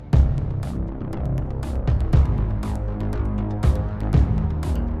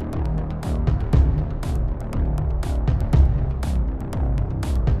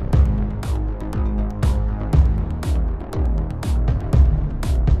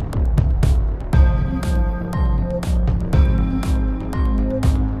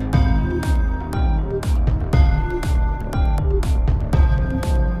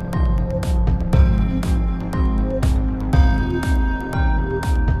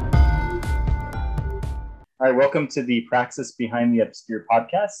Hi, welcome to the Praxis Behind the Obscure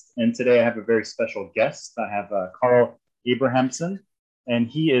podcast. And today I have a very special guest. I have Carl Abrahamsson, and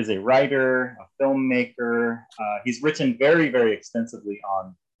he is a writer, a filmmaker. He's written very, very extensively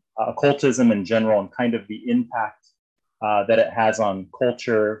on occultism in general and kind of the impact that it has on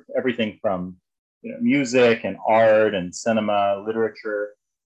culture, everything from music and art and cinema, literature.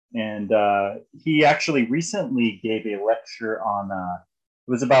 And he actually recently gave a lecture on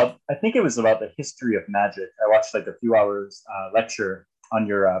I think it was about the history of magic. I watched like a few hours lecture on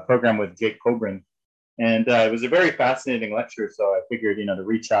your program with Jake Coburn, and it was a very fascinating lecture. So I figured, to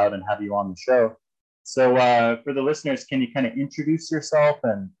reach out and have you on the show. So for the listeners, can you kind of introduce yourself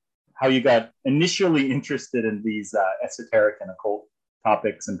and how you got initially interested in these esoteric and occult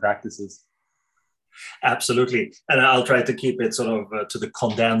topics and practices? Absolutely, and I'll try to keep it sort of to the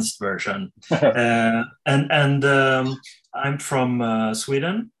condensed version. And I'm from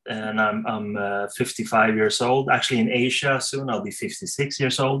Sweden, and I'm 55 years old. Actually, in Asia, soon I'll be 56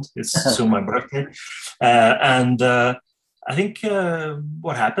 years old. It's soon my birthday, and I think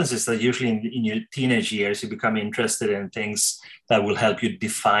what happens is that usually in your teenage years, you become interested in things that will help you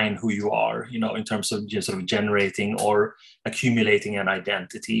define who you are, in terms of just sort of generating or accumulating an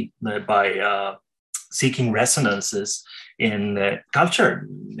identity by seeking resonances in culture,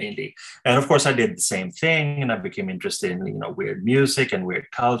 mainly. And of course, I did the same thing, and I became interested in weird music and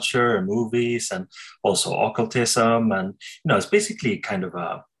weird culture and movies, and also occultism. And it's basically kind of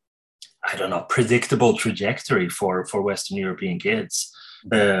a, I don't know, predictable trajectory for Western European kids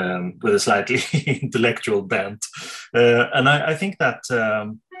with a slightly intellectual bent. And I think that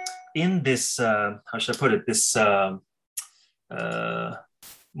in this, how should I put it, this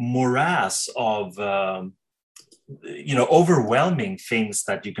morass of overwhelming things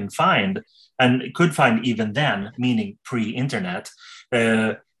that you can find and could find even then, meaning pre-internet,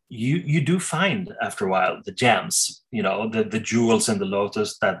 you do find after a while the gems, the jewels in the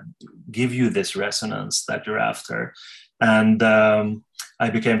lotus that give you this resonance that you're after. And I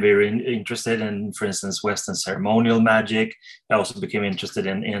became very interested in, for instance, Western ceremonial magic. I also became interested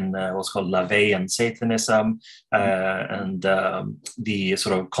in what's called LaVeyan Satanism and the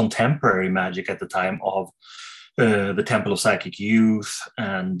sort of contemporary magic at the time of the Temple of Psychic Youth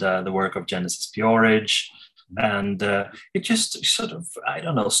and the work of Genesis P-Orridge. And it just sort of, I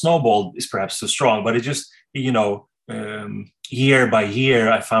don't know, snowballed is perhaps too strong, but it just, year by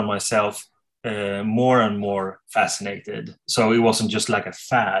year, I found myself more and more fascinated. So it wasn't just like a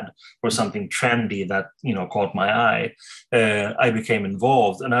fad or something trendy that caught my eye. I became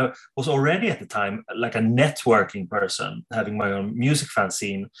involved, and I was already at the time like a networking person, having my own music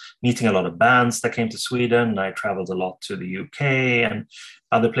fanzine, meeting a lot of bands that came to Sweden. I traveled a lot to the UK and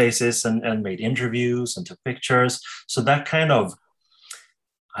other places, and made interviews and took pictures. So that kind of,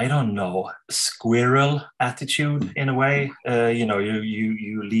 I don't know, squirrel attitude in a way.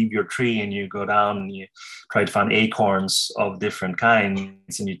 You leave your tree and you go down and you try to find acorns of different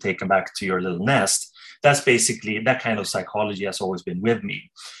kinds and you take them back to your little nest. That's basically, that kind of psychology has always been with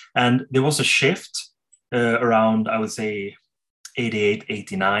me. And there was a shift around, I would say, 88,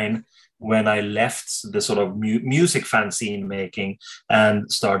 89, when I left the sort of music fanzine making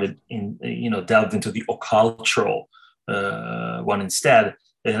and started delved into the occultural one instead.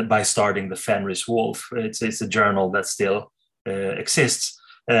 By starting the Fenris Wolf. It's a journal that still exists.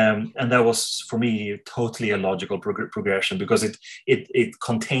 And that was, for me, totally a logical progression, because it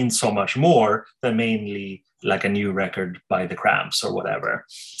contained so much more than mainly like a new record by the Cramps or whatever.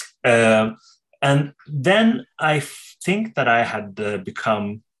 And then I think that I had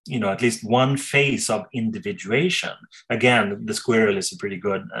become, at least one phase of individuation. Again, the squirrel is a pretty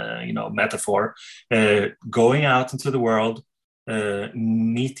good, metaphor. Going out into the world,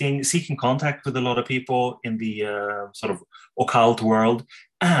 seeking contact with a lot of people in the sort of occult world.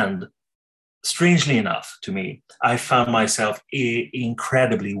 And strangely enough to me, I found myself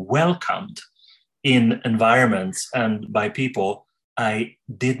incredibly welcomed in environments and by people I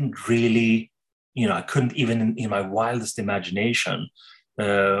didn't really, I couldn't even in my wildest imagination,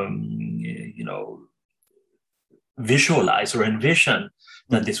 visualize or envision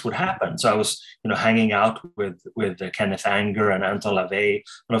that this would happen. So I was, hanging out with Kenneth Anger and Anton LaVey,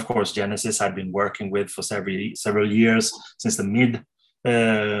 and of course Genesis I'd been working with for several years, since the mid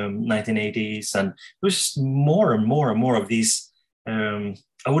 1980s, and it was just more and more and more of these. I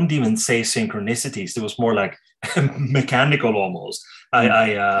wouldn't even say synchronicities. It was more like mechanical almost.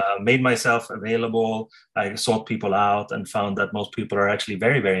 I made myself available. I sought people out and found that most people are actually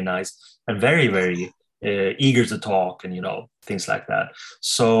very, very nice and very, very eager to talk and things like that.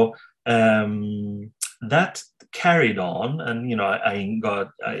 So that carried on, and I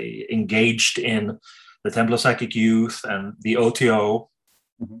engaged in the Temple of Psychic Youth and the OTO,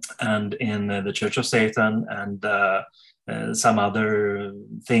 Mhm. and in the Church of Satan, and some other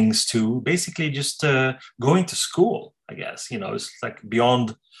things too. Basically, just going to school, I guess. It's like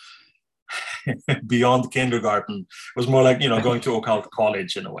beyond beyond kindergarten. It was more like going to occult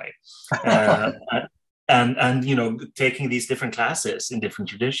college in a way, uh, and taking these different classes in different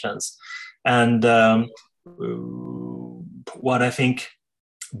traditions, and what I think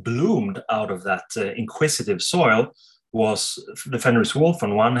bloomed out of that inquisitive soil was the Fenris Wolf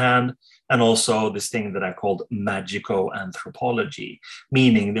on one hand, and also this thing that I called magico-anthropology,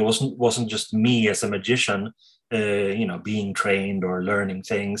 meaning there wasn't just me as a magician, being trained or learning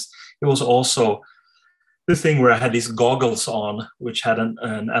things. It was also the thing where I had these goggles on, which had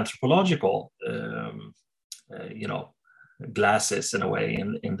an anthropological, glasses in a way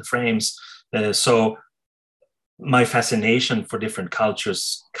in the frames. So my fascination for different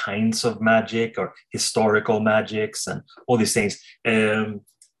cultures, kinds of magic or historical magics and all these things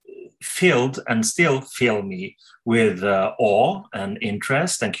filled and still fill me with awe and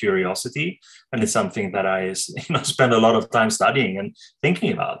interest and curiosity. And it's something that I spend a lot of time studying and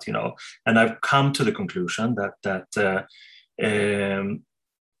thinking about, and I've come to the conclusion that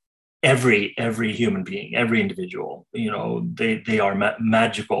every human being, every individual, they are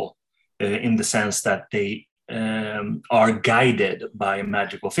magical in the sense that they are guided by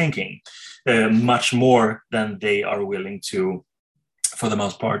magical thinking, much more than they are willing to, for the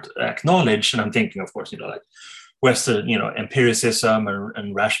most part, acknowledge. And I'm thinking, of course, like Western, empiricism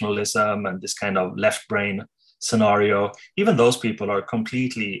and rationalism and this kind of left brain scenario. Even those people are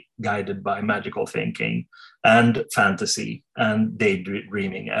completely guided by magical thinking and fantasy and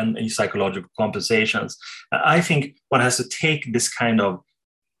daydreaming and psychological compensations. I think one has to take this kind of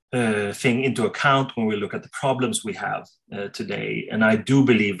thing into account when we look at the problems we have today. And I do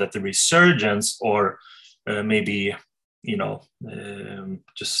believe that the resurgence, or maybe,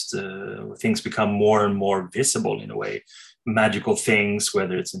 things become more and more visible in a way, magical things,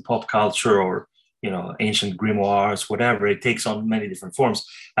 whether it's in pop culture or, ancient grimoires, whatever, it takes on many different forms.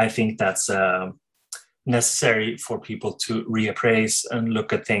 I think that's necessary for people to reappraise and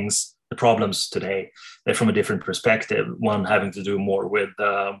look at things, the problems today, from a different perspective, one having to do more with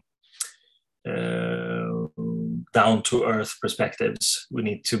down-to-earth perspectives. We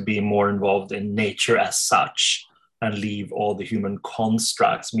need to be more involved in nature as such and leave all the human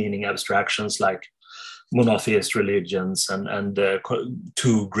constructs, meaning abstractions like monotheist religions and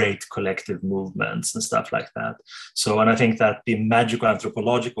two great collective movements and stuff like that. So, and I think that the magical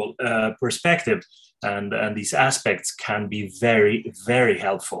anthropological perspective and these aspects can be very, very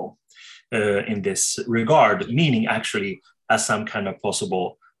helpful in this regard, meaning actually as some kind of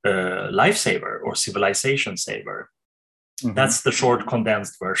possible lifesaver or civilization saver. Mm-hmm. That's the short,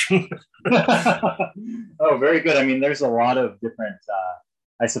 condensed version. Oh, very good. I mean, there's a lot of different,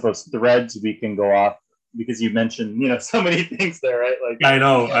 I suppose, threads we can go off, because you mentioned, so many things there, right? Like I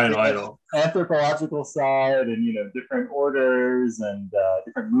know. Anthropological side and, different orders and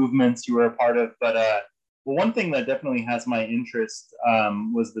different movements you were a part of. But well, one thing that definitely has my interest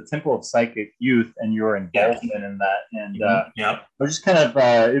was the Temple of Psychic Youth and your involvement in that. And I was just kind of,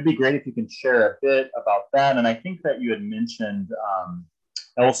 it'd be great if you can share a bit about that. And I think that you had mentioned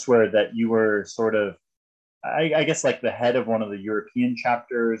elsewhere that you were sort of, I guess, like the head of one of the European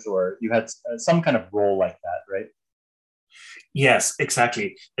chapters, or you had some kind of role like that, right? Yes,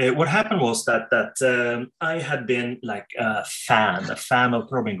 exactly. What happened was that I had been like a fan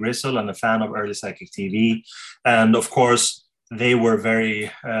of Robin Gristle and a fan of early psychic TV, and of course they were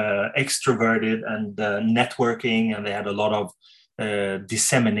very extroverted and networking, and they had a lot of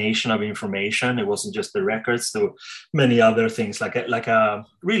dissemination of information. It wasn't just the records; there were many other things, like a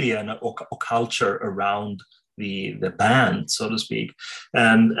really a culture around the band, so to speak,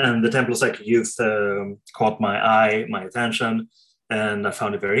 and the Temple of Psychic Youth caught my attention, and I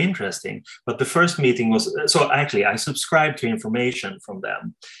found it very interesting. But the first meeting was, so actually I subscribed to information from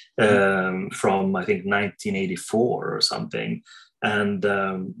them from I think 1984 or something, and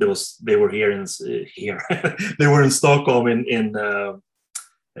they were here they were in Stockholm in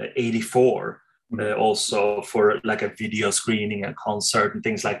 84. Also for like a video screening, a concert and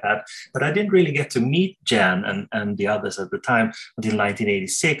things like that. But I didn't really get to meet Jan and the others at the time until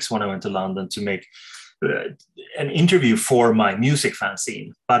 1986, when I went to London to make an interview for my music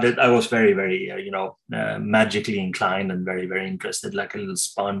fanzine. But I was very, very, magically inclined and very, very interested, like a little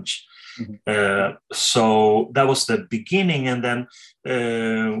sponge. Mm-hmm. So that was the beginning. And then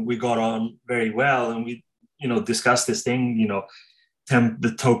we got on very well, and we, discussed this thing,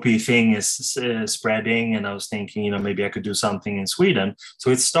 the Topi thing is spreading, and I was thinking, maybe I could do something in Sweden. So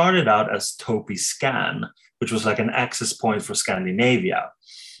it started out as Topi Scan, which was like an access point for Scandinavia.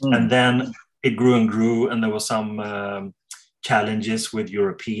 And then it grew and grew, and there was some challenges with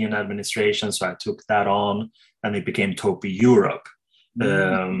European administration. So I took that on, and it became Topi Europe.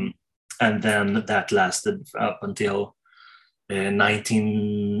 And then that lasted up until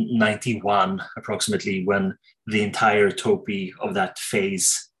 1991, approximately, when the entire Topi of that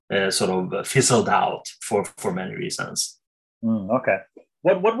phase sort of fizzled out for many reasons. Okay.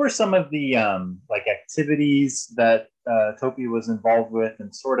 What were some of the like activities that Topi was involved with,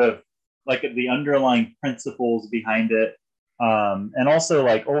 and sort of like the underlying principles behind it, and also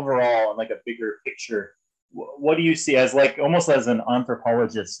like overall, like a bigger picture? What do you see as, like, almost as an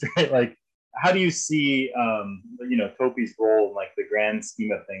anthropologist, right? Like, how do you see Topi's role in like the grand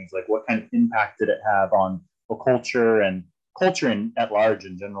scheme of things? Like, what kind of impact did it have on the culture at large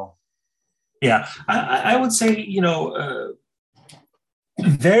in general? Yeah, I would say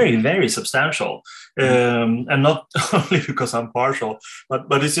very, very substantial, and not only because I'm partial,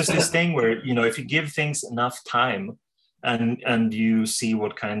 but it's just this thing where if you give things enough time, and you see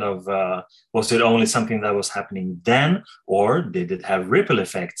what kind of was it only something that was happening then, or did it have ripple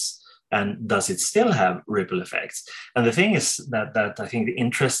effects, and does it still have ripple effects? And the thing is that I think the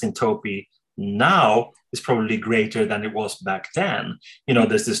interest in Topi now is probably greater than it was back then.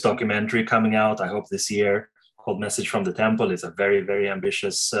 There's this documentary coming out, I hope this year, called Message from the Temple. It's a very, very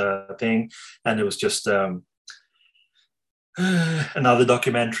ambitious thing, and it was just another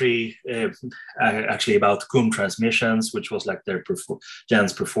documentary actually about Kum Transmissions, which was like their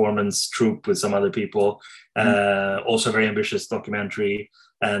Jan's performance troupe with some other people. Also a very ambitious documentary,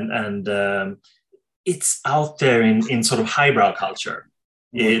 and it's out there in sort of highbrow culture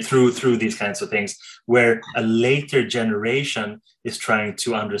through these kinds of things, where a later generation is trying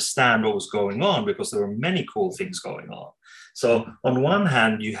to understand what was going on, because there were many cool things going on. So on one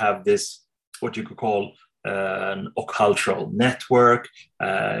hand, you have this, what you could call an occultural network.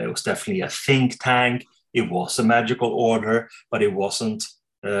 It was definitely a think tank. It was a magical order, but it wasn't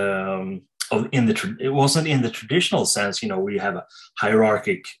in the traditional sense. We have a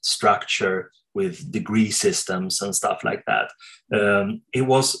hierarchic structure with degree systems and stuff like that.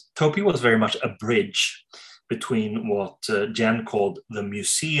 Topi was very much a bridge between what Jen called the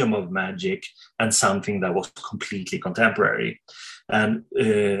Museum of Magic and something that was completely contemporary. And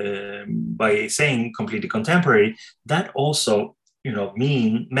by saying completely contemporary, that also,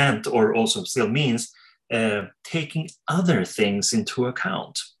 meant, or also still means, taking other things into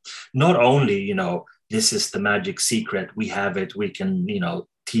account. Not only, this is the magic secret, we have it, we can,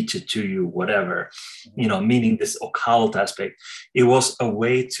 teach it to you, whatever, meaning this occult aspect. It was a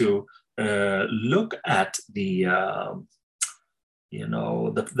way to look at the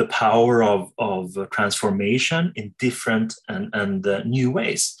power of transformation in different and new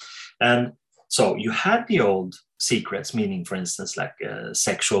ways. And so you had the old secrets, meaning, for instance, like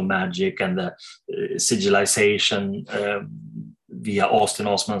sexual magic and the sigilization via Austin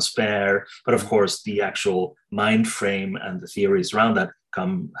Osman Spare, but of course the actual mind frame and the theories around that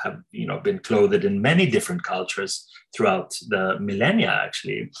have been clothed in many different cultures throughout the millennia,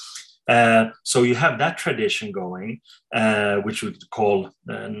 actually. So you have that tradition going, which we could call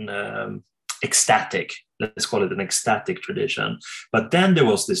an ecstatic, let's call it an ecstatic tradition. But then there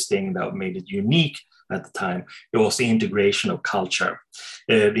was this thing that made it unique at the time. It was the integration of culture.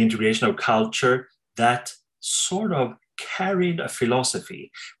 The integration of culture that sort of carried a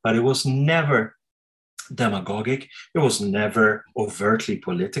philosophy, but it was never demagogic. It was never overtly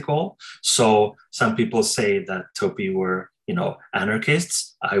political. So some people say that Topi were,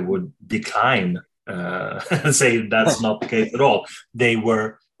 anarchists. I would decline and say that's not the case at all. They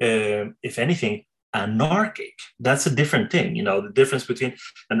were, if anything, anarchic. That's a different thing. The difference between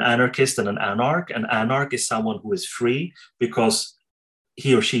an anarchist and an anarch. An anarch is someone who is free because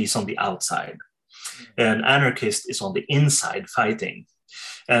he or she is on the outside. An anarchist is on the inside fighting.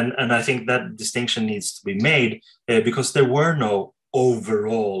 And I think that distinction needs to be made because there were no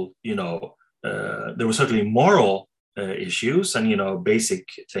overall, there were certainly moral issues and, basic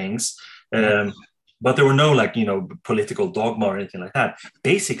things, but there were no political dogma or anything like that.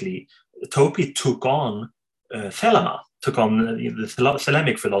 Basically, Topi took on Thelema, took on the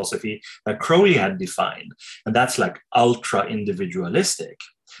Thelemic philosophy that Crowley had defined. And that's like ultra individualistic.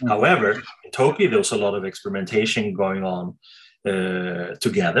 However, in Topi, there was a lot of experimentation going on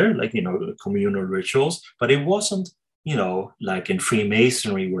together, like, communal rituals, but it wasn't like in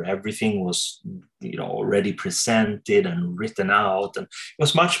Freemasonry, where everything was, already presented and written out. And it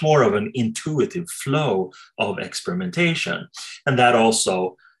was much more of an intuitive flow of experimentation. And that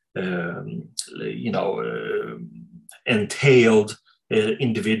also, entailed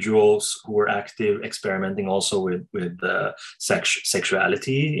individuals who were active experimenting also with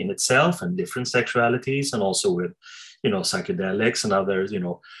sexuality in itself and different sexualities, and also with psychedelics and others,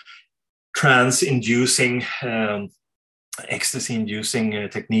 trance-inducing, ecstasy-inducing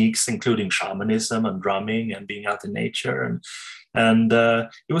techniques, including shamanism and drumming and being out in nature, and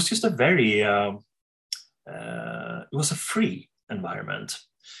it was just a very it was a free environment.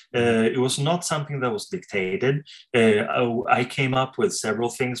 It was not something that was dictated. I came up with several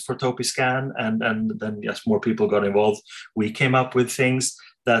things for TopiScan, and then as more people got involved, we came up with things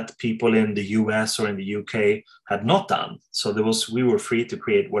that people in the US or in the UK had not done. So we were free to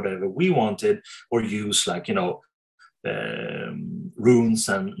create whatever we wanted, or use runes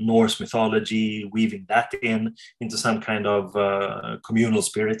and Norse mythology, weaving that into some kind of communal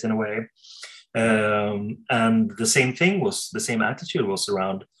spirit in a way. And the same attitude was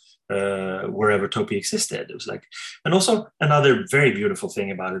around wherever Topi existed. It was like, and also another very beautiful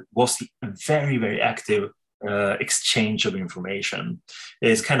thing about it was the very, very active exchange of information.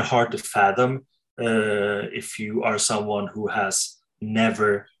 It's kind of hard to fathom if you are someone who has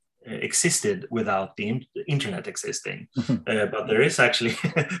never existed without the internet existing. But there is actually,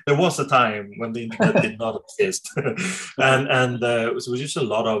 there was a time when the internet did not exist. and it was just a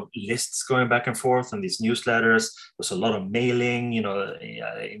lot of lists going back and forth, and these newsletters. There was a lot of mailing,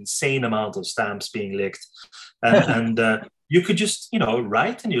 insane amount of stamps being licked. And you could just,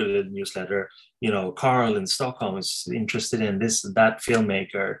 write in your newsletter, Carl in Stockholm is interested in this and that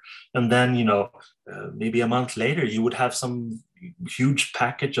filmmaker. And then, maybe a month later, you would have some huge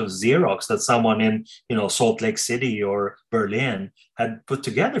package of Xerox that someone in, Salt Lake City or Berlin had put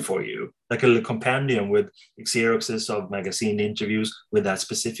together for you, like a little compendium with Xeroxes of magazine interviews with that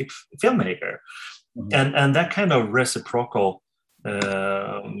specific filmmaker. Mm-hmm. And that kind of reciprocal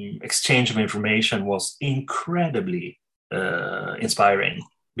exchange of information was incredibly inspiring,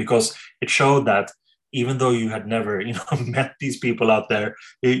 because it showed that even though you had never, met these people out there,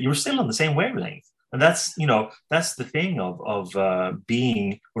 you were still on the same wavelength. And that's the thing of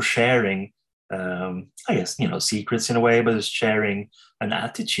being or sharing, I guess, secrets in a way, but it's sharing an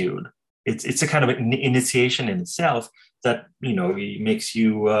attitude. It's a kind of an initiation in itself that, makes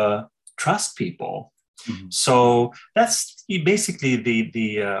you trust people. Mm-hmm. So that's basically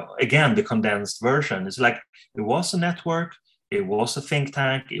again, the condensed version. It's like, it was a network, it was a think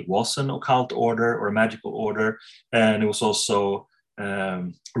tank, it was an occult order or a magical order, and it was also a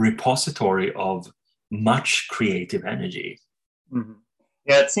repository of much creative energy. Mm-hmm.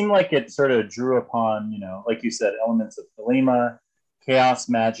 Yeah, it seemed like it sort of drew upon, like you said, elements of Thelema, chaos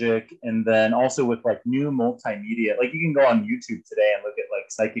magic, and then also with like new multimedia. Like, you can go on YouTube today and look at like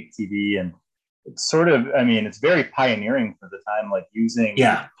Psychic TV, and it's sort of, it's very pioneering for the time, like using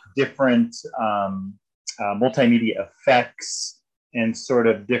different multimedia effects and sort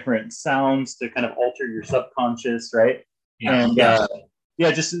of different sounds to kind of alter your subconscious, right?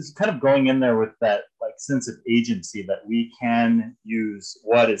 Just kind of going in there with that like sense of agency that we can use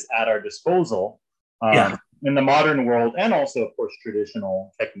what is at our disposal in the modern world, and also, of course,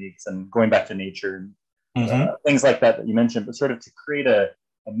 traditional techniques and going back to nature, things like that you mentioned, but sort of to create a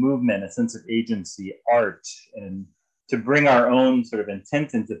movement, a sense of agency, art, and to bring our own sort of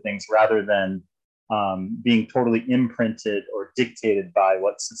intent into things rather than being totally imprinted or dictated by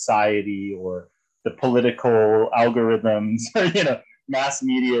what society or the political algorithms or, mass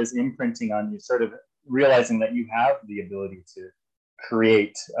media is imprinting on you, sort of realizing that you have the ability to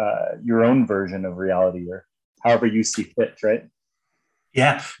create your own version of reality, or however you see fit, right?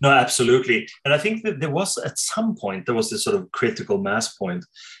 Yeah, no, absolutely. And I think that there was, at some point, there was this sort of critical mass point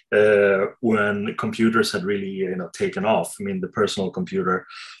when computers had really, taken off. The personal computer,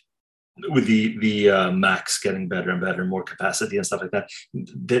 with the Macs getting better and better, more capacity and stuff like that,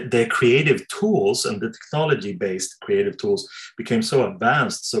 the creative tools and the technology-based creative tools became so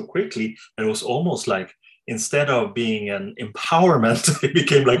advanced so quickly that it was almost like, instead of being an empowerment, it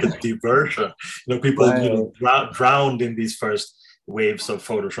became like a diversion. People drowned in these first waves of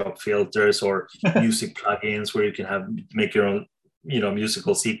Photoshop filters or music plugins where you can make your own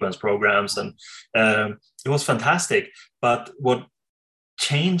musical sequence programs, and it was fantastic. But what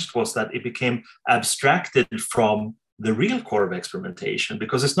changed was that it became abstracted from the real core of experimentation,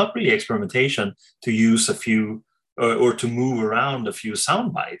 because it's not really experimentation to use a few or to move around a few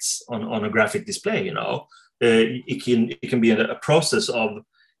sound bites on a graphic display. It can be a process of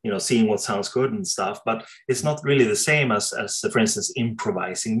seeing what sounds good and stuff, but it's not really the same as for instance,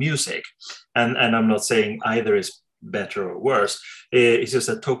 improvising music. And I'm not saying either is better or worse. It's just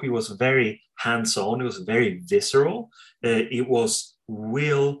that Topi was very hands-on. It was very visceral. It was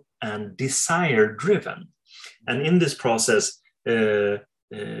will and desire driven. And in this process,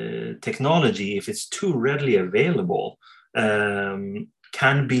 technology, if it's too readily available,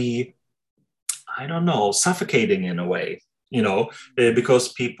 can be, I don't know, suffocating in a way,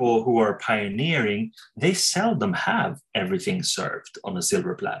 because people who are pioneering, they seldom have everything served on a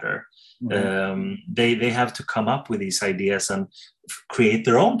silver platter. Mm-hmm. They have to come up with these ideas and create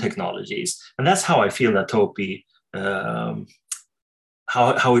their own technologies. And that's how I feel that Topi, how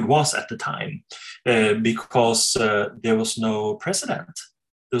it was at the time, because there was no precedent.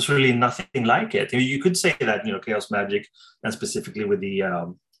 There was really nothing like it. You could say that, Chaos Magic, and specifically with the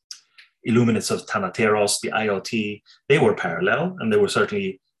Illuminates of Thanateros, the IoT, they were parallel, and they were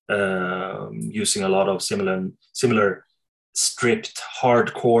certainly using a lot of similar stripped,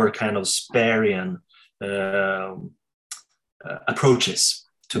 hardcore kind of Sparian approaches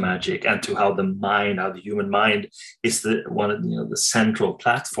to magic, and to how the human mind is the central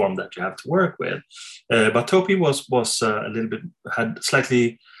platform that you have to work with. But Topi was a little bit, had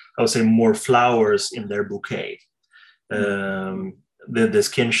slightly, I would say, more flowers in their bouquet. This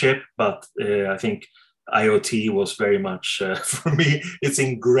kinship, but I think IoT was very much, for me, it's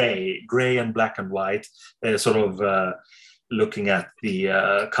in gray and black and white, sort of looking at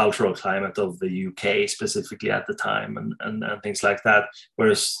the cultural climate of the UK specifically at the time, and things like that.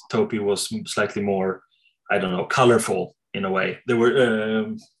 Whereas Topi was slightly more, I don't know, colorful in a way. There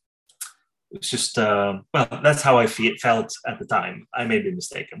were, it's just, well, that's how I felt at the time. I may be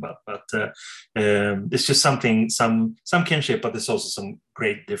mistaken, but it's just something, some kinship, but there's also some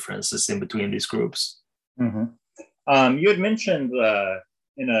great differences in between these groups. Mm-hmm. You had mentioned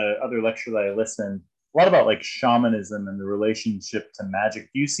in another lecture that I listened, a lot about like shamanism and the relationship to magic.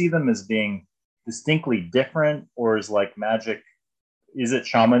 Do you see them as being distinctly different, or is like magic, is it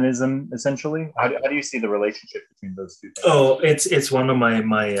shamanism essentially? How do you see the relationship between those two things? Oh, it's one of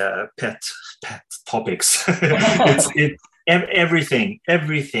my pet topics. Everything comes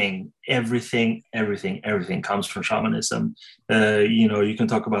from shamanism. You can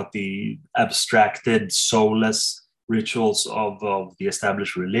talk about the abstracted, soulless rituals of the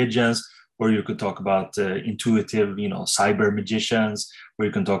established religions, or you could talk about intuitive, cyber magicians, or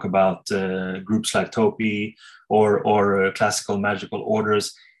you can talk about groups like Topi or classical magical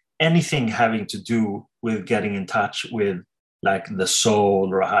orders. Anything having to do with getting in touch with like the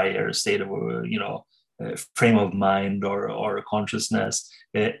soul or a higher state of, frame of mind or consciousness,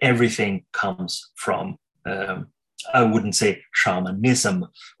 everything comes from, I wouldn't say shamanism,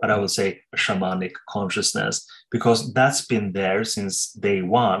 but I would say shamanic consciousness, because that's been there since day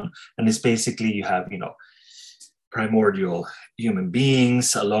one. And it's basically, you have, primordial human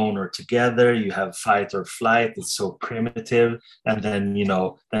beings alone or together, you have fight or flight, it's so primitive, and then you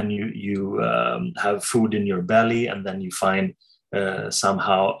have food in your belly, and then you find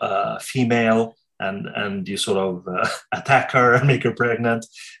somehow a female, and you sort of attack her and make her pregnant,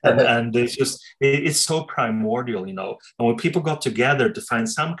 and it's so primordial, and when people got together to find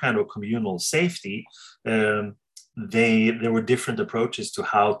some kind of communal safety, there were different approaches to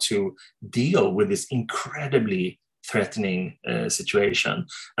how to deal with this incredibly threatening situation.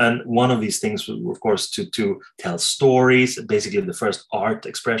 And one of these things was, of course, to tell stories, basically the first art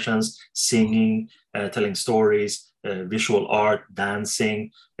expressions, singing, telling stories, visual art,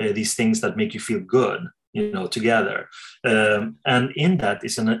 dancing, these things that make you feel good, together. And in that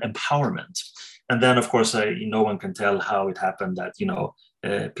is an empowerment. And then, of course, no one can tell how it happened that,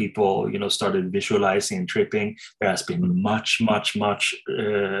 people, started visualizing and tripping. There has been much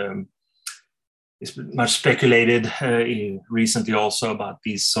it's been much speculated recently also about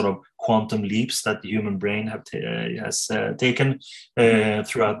these sort of quantum leaps that the human brain has taken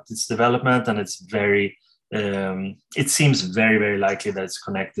throughout its development, and it's very, it seems very, very likely that it's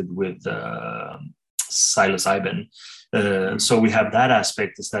connected with psilocybin. So we have that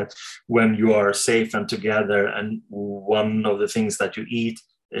aspect, is that when you are safe and together, and one of the things that you eat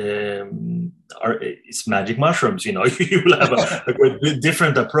it's magic mushrooms, you will have a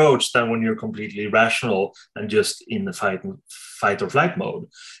different approach than when you're completely rational and just in the fight or flight mode.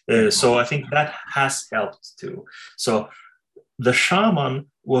 So I think that has helped too. So the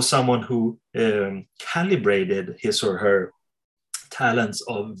shaman was someone who calibrated his or her talents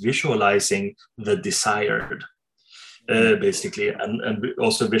of visualizing the desired, basically, and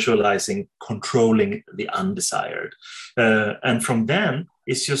also visualizing controlling the undesired. And from then,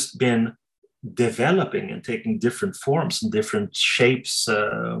 it's just been developing and taking different forms and different shapes.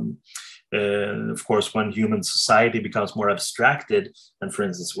 Of course, when human society becomes more abstracted, and for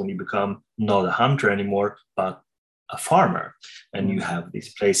instance, when you become not a hunter anymore, but a farmer, and you have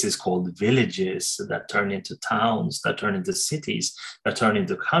these places called villages that turn into towns, that turn into cities, that turn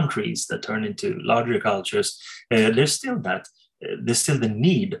into countries, that turn into larger cultures, there's still the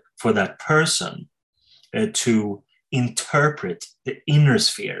need for that person to interpret the inner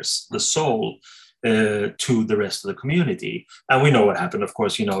spheres, the soul, to the rest of the community. And we know what happened. Of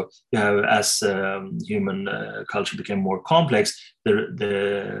course, as human culture became more complex,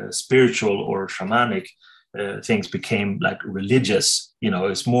 the spiritual or shamanic things became like religious.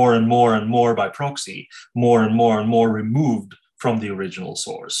 It's more and more and more by proxy, more and more removed from the original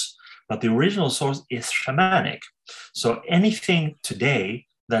source. But the original source is shamanic. So anything today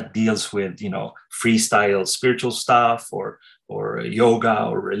that deals with, freestyle spiritual stuff or yoga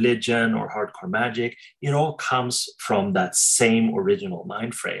or religion or hardcore magic, it all comes from that same original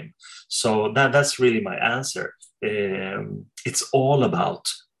mind frame. So that's really my answer. It's all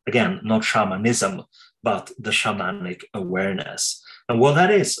about, again, not shamanism, but the shamanic awareness. And what that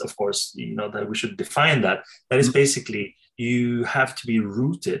is, of course, that we should define that. That is basically, you have to be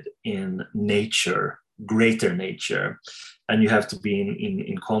rooted in nature, greater nature, and you have to be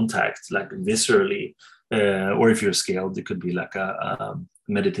in contact, like viscerally, or if you're scaled, it could be like a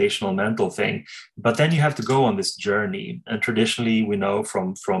meditational mental thing. But then you have to go on this journey. And traditionally, we know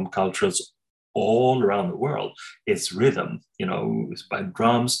from cultures all around the world, it's rhythm. It's by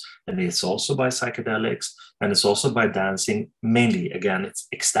drums, and it's also by psychedelics, and it's also by dancing. Mainly, again, it's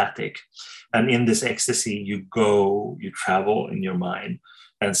ecstatic. And in this ecstasy, you travel in your mind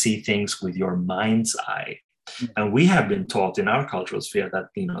and see things with your mind's eye. And we have been taught in our cultural sphere that,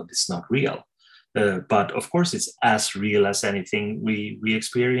 this is not real. But of course, it's as real as anything we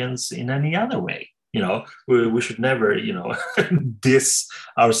experience in any other way. We should never, diss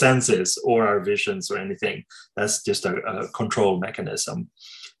our senses or our visions or anything. That's just a control mechanism.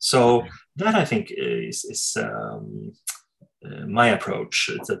 So that, I think, is my approach.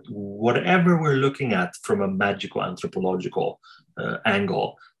 It's that whatever we're looking at from a magical anthropological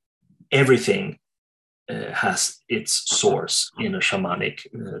angle, everything has its source in a shamanic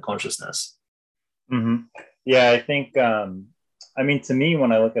consciousness. Mm-hmm. Yeah, I think, to me,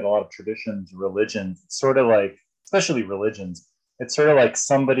 when I look at a lot of traditions, religions, it's sort of like, especially religions, it's sort of like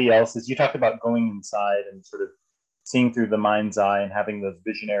somebody else's. You talked about going inside and sort of seeing through the mind's eye and having those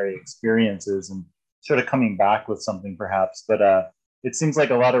visionary experiences and sort of coming back with something perhaps. But it seems like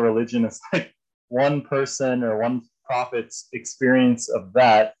a lot of religion is like one person or one prophet's experience of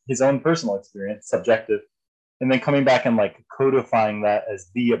that, his own personal experience, subjective, and then coming back and like codifying that as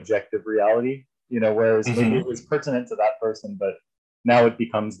the objective reality, whereas maybe it was pertinent to that person, but now it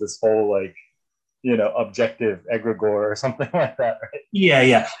becomes this whole like, objective egregore or something like that, right?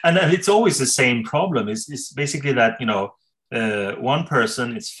 Yeah. And it's always the same problem. It's basically that, one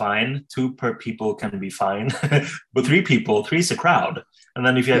person is fine, two people can be fine, but three is a crowd. And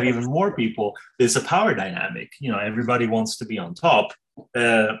then if you have even more people, there's a power dynamic. Everybody wants to be on top.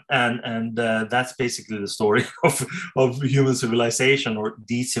 And that's basically the story of human civilization or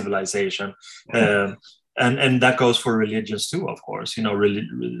de-civilization. And that goes for religions too, of course.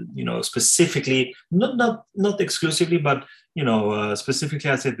 Specifically, not exclusively, but specifically,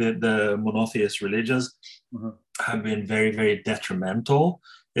 I say the monotheist religions have been very, very detrimental,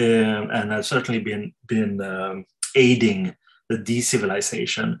 and have certainly been aiding the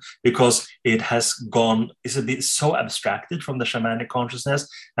de-civilization, because it's a bit so abstracted from the shamanic consciousness,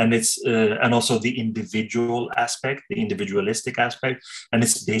 and it's and also the individual aspect, the individualistic aspect, and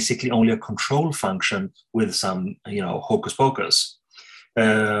it's basically only a control function with some hocus pocus,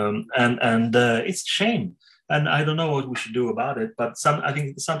 and it's a shame, and I don't know what we should do about it, but I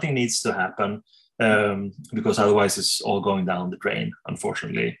think something needs to happen, because otherwise it's all going down the drain,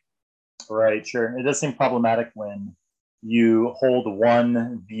 unfortunately. Right, sure. It does seem problematic when you hold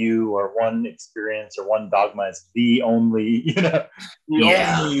one view or one experience or one dogma as the only,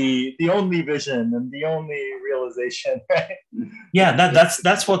 the only vision and the only realization, right? Yeah,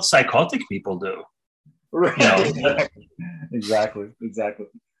 that's what psychotic people do. Right. Exactly.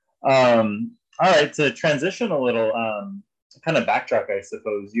 All right, to transition a little, kind of backtrack, I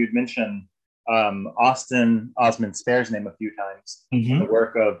suppose. You'd mentioned Osmond Spare's name a few times. The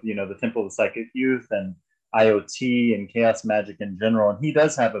work of, the Temple of the Psychic Youth and IoT and chaos magic in general, and he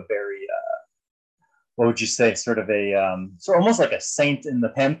does have a very what would you say, sort of a so almost like a saint in the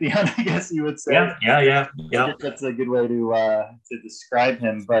pantheon, I guess you would say. Yeah. That's a good way to describe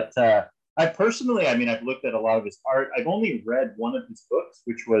him. But I personally, I mean, I've looked at a lot of his art. I've only read one of his books,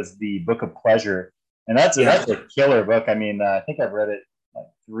 which was the Book of Pleasure, and Yeah, that's a killer book. I mean, I think I've read it like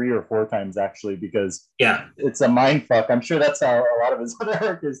 3 or 4 times actually because yeah, it's a mind fuck. I'm sure that's how a lot of his other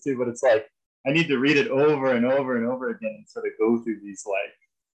work is too, but it's like I need to read it over and over and over again and sort of go through these like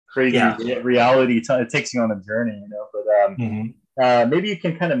crazy yeah. reality. It takes you on a journey, you know. But Hmm. maybe you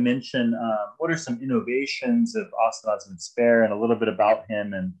can kind of mention what are some innovations of Austin Osman Spare and a little bit about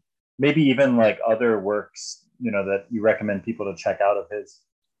him, and maybe even like other works, you know, that you recommend people to check out of his.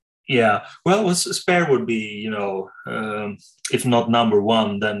 Yeah, well, Spare would be, if not number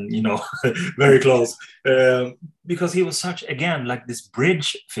one, then very close, because he was such again like this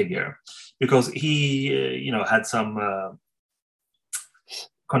bridge figure, because he had some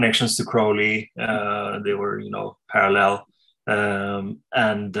connections to Crowley. They were parallel,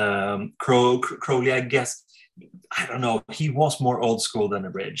 and Crowley, I guess, I don't know, he was more old school than a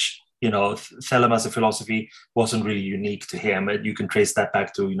bridge. Thelem as a philosophy wasn't really unique to him. You can trace that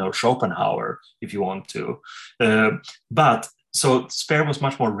back to Schopenhauer if you want to, but so Spare was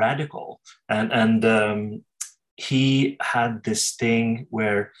much more radical, and he had this thing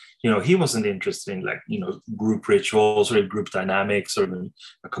where he wasn't interested in like group rituals or group dynamics or in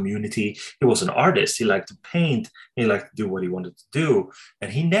a community. He was an artist. He liked to paint. He liked to do what he wanted to do,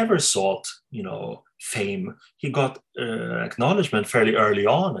 and he never sought fame. He got acknowledgement fairly early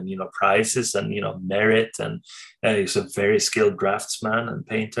on, and prizes and merit, and he's a very skilled draftsman and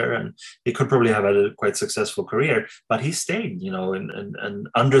painter, and he could probably have had a quite successful career, but he stayed and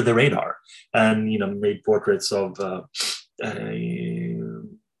under the radar, and made portraits of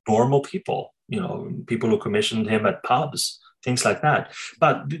normal people, people who commissioned him at pubs, things like that.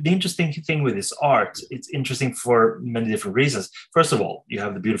 But the interesting thing with his art, it's interesting for many different reasons. First of all, you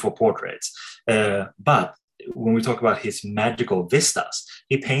have the beautiful portraits, but when we talk about his magical vistas,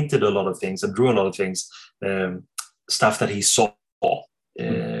 he painted a lot of things and drew a lot of things, stuff that he saw,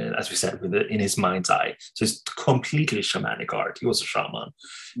 as we said, in his mind's eye. So it's completely shamanic art. He was a shaman.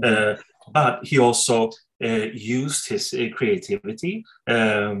 But he also used his creativity,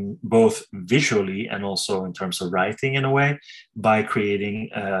 both visually and also in terms of writing in a way, by creating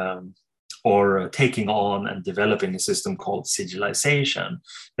or taking on and developing a system called sigillization.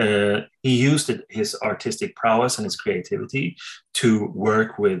 He used his artistic prowess and his creativity to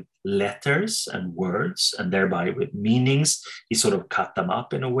work with letters and words, and thereby with meanings. He sort of cut them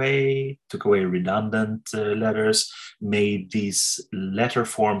up in a way, took away redundant letters, made these letter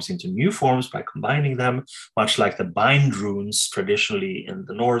forms into new forms by combining them, much like the bind runes traditionally in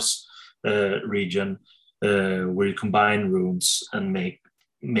the Norse region, where you combine runes and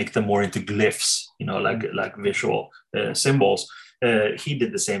make them more into glyphs, like visual symbols. He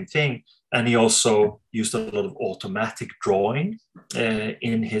did the same thing, and he also used a lot of automatic drawing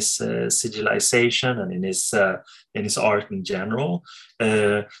in his sigillization and in his art in general.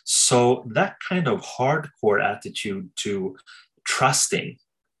 So that kind of hardcore attitude to trusting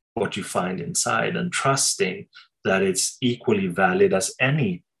what you find inside and trusting that it's equally valid as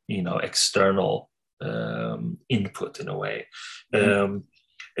any external input in a way.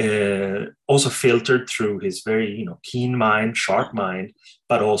 Also filtered through his very keen mind, sharp mind,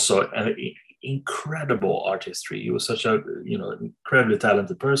 but also incredible artistry. He was such a incredibly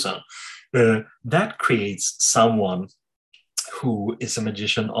talented person. That creates someone who is a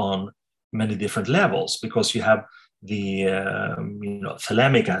magician on many different levels, because you have the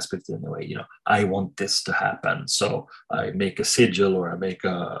thelemic aspect in a way. I want this to happen, so I make a sigil or I make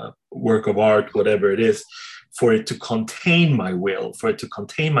a work of art, whatever it is, for it to contain my will, for it to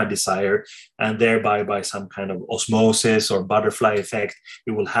contain my desire, and thereby by some kind of osmosis or butterfly effect,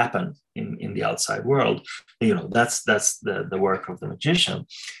 it will happen in the outside world. That's the work of the magician.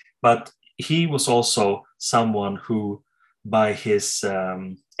 But he was also someone who, by his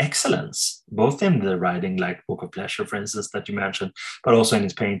excellence, both in the writing, like Book of Pleasure, for instance, that you mentioned, but also in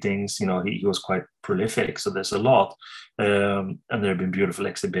his paintings, he was quite prolific. So there's a lot. And there have been beautiful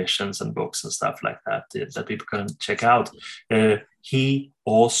exhibitions and books and stuff like that that people can check out. He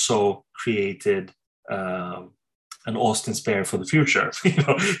also created an Austin Spare for the future.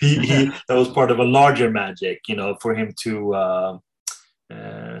 That was part of a larger magic, for him to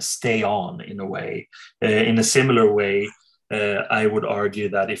stay on in a way. In a similar way, I would argue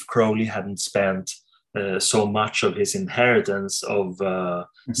that if Crowley hadn't spent so much of his inheritance of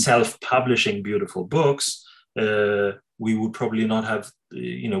self-publishing beautiful books, we would probably not have,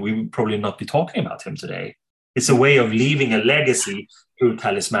 we would probably not be talking about him today. It's a way of leaving a legacy through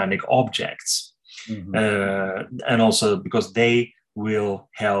talismanic objects. And also because they will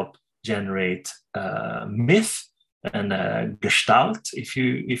help generate myth gestalt, if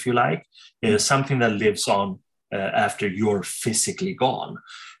you like, something that lives on after you're physically gone.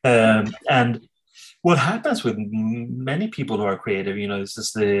 And what happens with many people who are creative,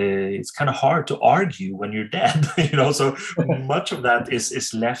 it's kind of hard to argue when you're dead, So much of that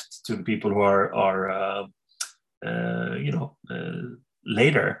is left to the people who are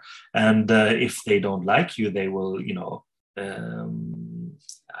later, and if they don't like you, they will,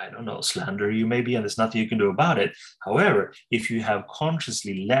 I don't know, slander you maybe, and there's nothing you can do about it. However, if you have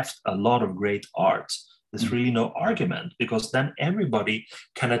consciously left a lot of great art, there's really no argument, because then everybody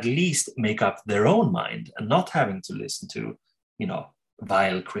can at least make up their own mind and not having to listen to,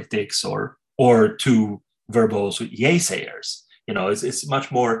 vile critics or to verbose yaysayers. It's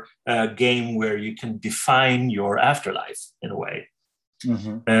much more a game where you can define your afterlife in a way.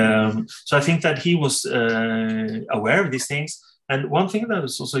 So I think that he was aware of these things. And one thing that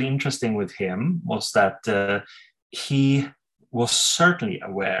was also interesting with him was that he was certainly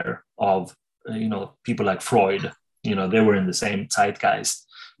aware of, people like Freud. They were in the same zeitgeist.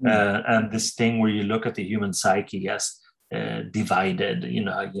 And this thing where you look at the human psyche as divided, you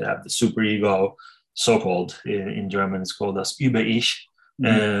have the superego, so-called, in German it's called as Über-Ich,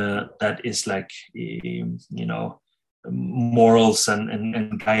 that is like, morals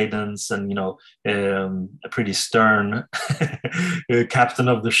and guidance and a pretty stern captain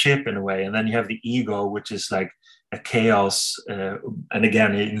of the ship in a way, and then you have the ego, which is like a chaos, and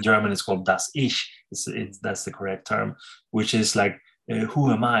again in German it's called das Ich, that's the correct term, which is like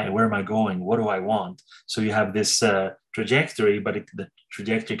who am I, where am I going, what do I want? So you have this trajectory, but the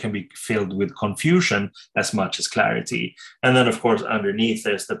trajectory can be filled with confusion as much as clarity. And then of course underneath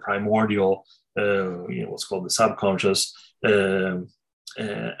there's the primordial, what's called the subconscious, and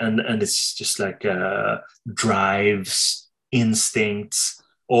it's just like drives, instincts,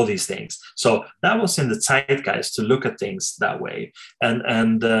 all these things. So that was in the zeitgeist to look at things that way.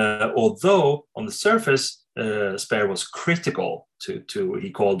 And although on the surface, Spare was critical to he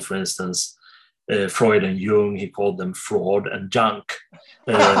called, for instance, Freud and Jung, he called them fraud and junk.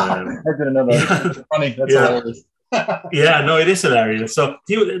 I didn't know that. Yeah. That's funny. That's hilarious. Yeah, no, it is hilarious. So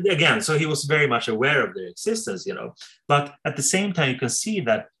he was very much aware of their existence, But at the same time, you can see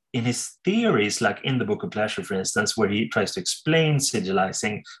that in his theories, like in the Book of Pleasure, for instance, where he tries to explain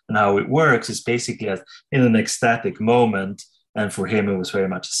sigilizing and how it works, is basically as in an ecstatic moment. And for him, it was very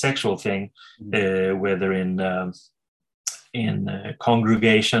much a sexual thing, whether in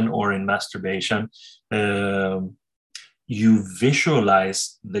congregation or in masturbation. You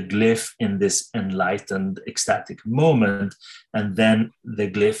visualize the glyph in this enlightened, ecstatic moment, and then the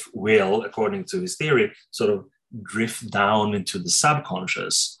glyph will, according to his theory, sort of drift down into the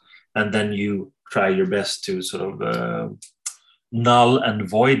subconscious, and then you try your best to sort of null and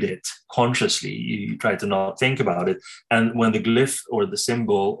void it consciously. You try to not think about it, and when the glyph or the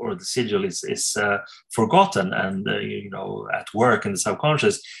symbol or the sigil is forgotten and at work in the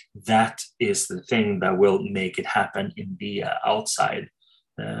subconscious, that is the thing that will make it happen in the outside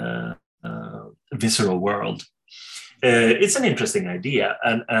visceral world. It's an interesting idea,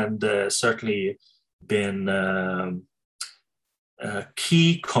 and certainly been a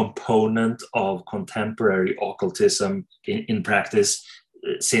key component of contemporary occultism in practice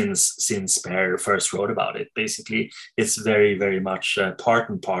since Spare first wrote about it. Basically, it's very, very much part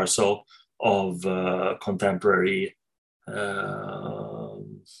and parcel of contemporary,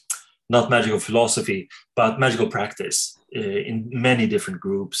 not magical philosophy, but magical practice in many different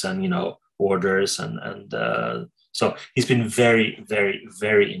groups and orders, and so he's been very, very,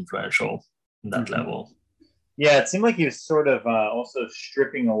 very influential in that level. Yeah, it seemed like he was sort of also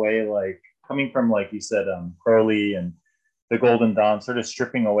stripping away, like coming from, like you said, Crowley and the Golden Dawn, sort of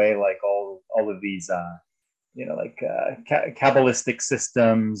stripping away like all of these, Kabbalistic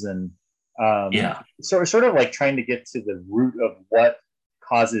systems, and sort of like trying to get to the root of what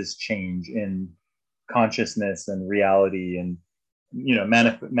causes change in consciousness and reality, and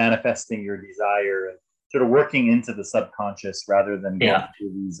manifesting your desire, and sort of working into the subconscious rather than going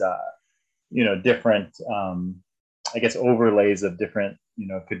through these different I guess overlays of different,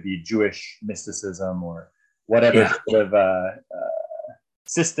 could be Jewish mysticism or whatever sort of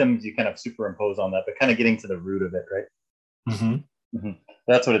systems you kind of superimpose on that, but kind of getting to the root of it, right?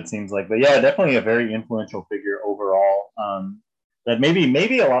 That's what it seems like. But yeah, definitely a very influential figure overall, that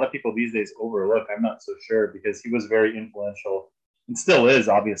maybe a lot of people these days overlook. I'm not so sure, because he was very influential and still is,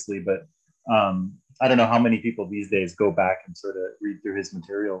 obviously, but I don't know how many people these days go back and sort of read through his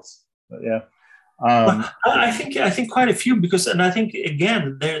materials. But yeah. Um, Well, I think quite a few because, and I think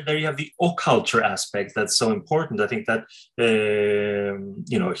again there you have the occulture aspect that's so important. I think that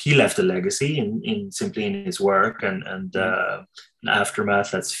he left a legacy in simply in his work and an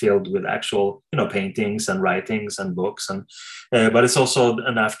aftermath that's filled with actual paintings and writings and books and but it's also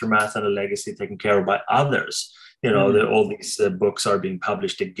an aftermath and a legacy taken care of by others. All these books are being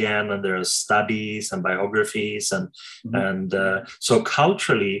published again, and there are studies and biographies and so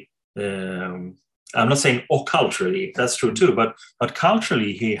culturally. I'm not saying culturally, that's true too, but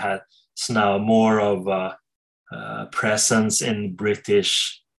culturally he has now more of a presence in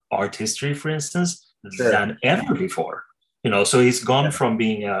British art history, for instance, sure. than ever before. So he's gone from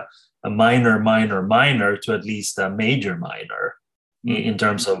being a minor to at least a major minor in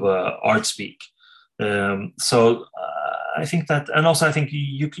terms of art speak. So I think that, and also I think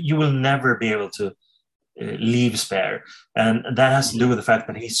you will never be able to leave Spare, and that has to do with the fact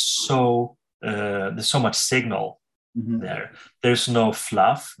that he's so there's so much signal there. There's no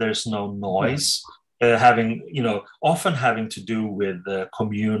fluff. There's no noise. Often having to do with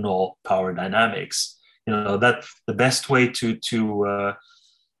communal power dynamics. That the best way to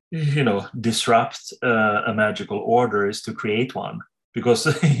disrupt a magical order is to create one, because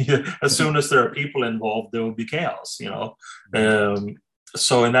as soon as there are people involved, there will be chaos.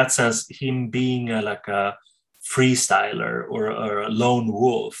 So in that sense, him being like a freestyler or a lone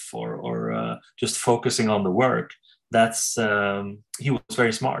wolf or just focusing on the work, that's he was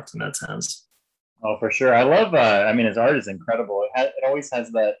very smart in that sense. Oh, for sure. I love. I mean, his art is incredible. It always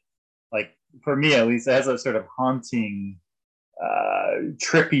has that, like, for me at least, it has a sort of haunting,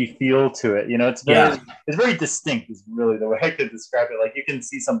 trippy feel to it. It's very distinct. Is really the way I could describe it. Like, you can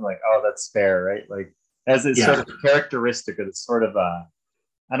see something like, oh, that's Spare, right? Like, as this sort of characteristic, or this sort of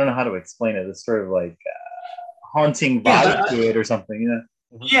I don't know how to explain it. This sort of like haunting vibe to it, or something.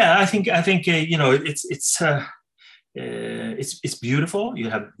 Yeah, I think it's beautiful. You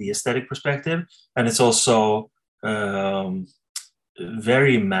have the aesthetic perspective, and it's also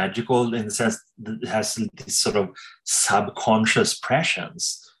very magical in the sense that it has this sort of subconscious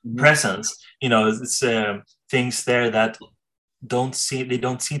presence. It's things there that don't seem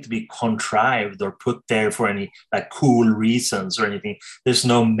to be contrived or put there for any like cool reasons or anything. There's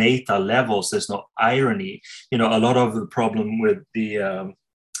no meta levels. There's no irony. A lot of the problem with the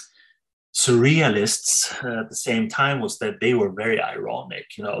surrealists at the same time was that they were very ironic.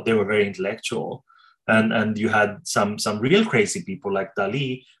 They were very intellectual, and you had some real crazy people like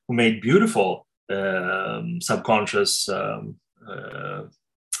Dali who made beautiful subconscious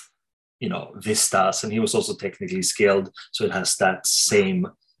vistas, and he was also technically skilled, so it has that same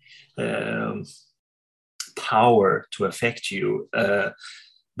power to affect you.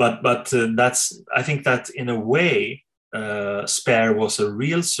 But that's, I think that in a way, Spare was a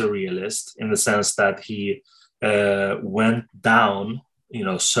real surrealist in the sense that he went down,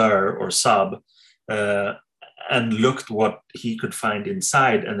 sir or sub, and looked what he could find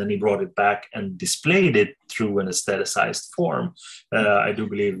inside, and then he brought it back and displayed it through an aestheticized form. I do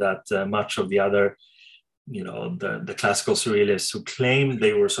believe that much of the other, the classical surrealists who claimed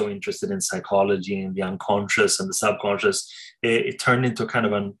they were so interested in psychology and the unconscious and the subconscious, it turned into kind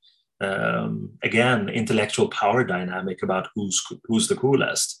of an again intellectual power dynamic about who's the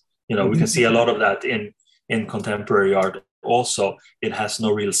coolest. We can see a lot of that in contemporary art. Also, it has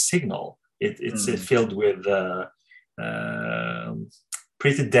no real signal. It's filled with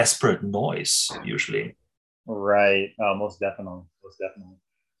pretty desperate noise usually. Right. Most definitely.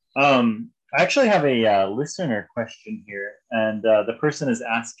 I actually have a listener question here, and the person is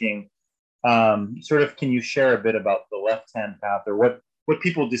asking, sort of, can you share a bit about the left-hand path, or what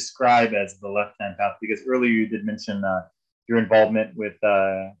people describe as the left-hand path? Because earlier you did mention your involvement with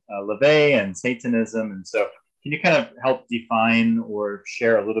LaVey and Satanism, and so can you kind of help define or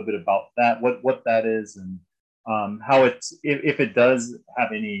share a little bit about that, what that is, and how it's, if it does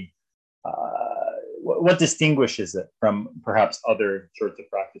have any, what distinguishes it from perhaps other sorts of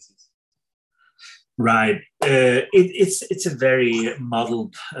practices? Right. It's a very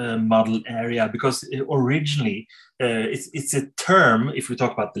muddled area, because originally it's a term, if we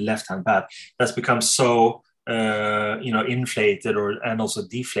talk about the left-hand path, that's become so inflated and also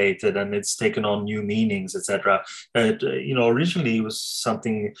deflated, and it's taken on new meanings, etc. Originally it was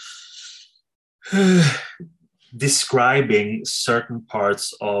something describing certain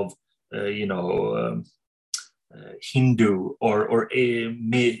parts of Hindu or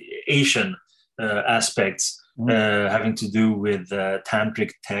Asian aspects, having to do with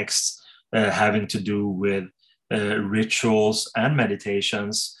tantric texts, having to do with rituals and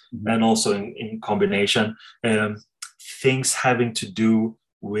meditations, and also in combination, things having to do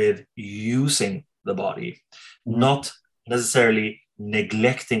with using the body, Mm-hmm. not necessarily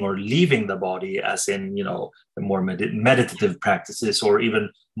neglecting or leaving the body, as in, you know, the more meditative practices or even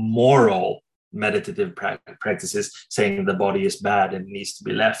moral meditative practices, saying the body is bad and needs to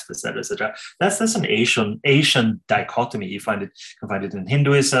be left, etc., etc. That's an Asian dichotomy. You can find it in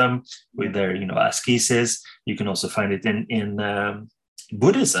Hinduism with their, you know, ascesis. You can also find it in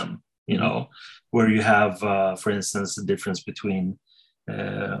Buddhism, you know, where you have, for instance, the difference between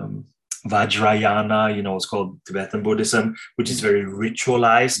Vajrayana, you know, it's called Tibetan Buddhism, which is very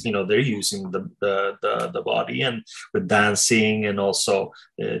ritualized. You know, they're using the body and with dancing and also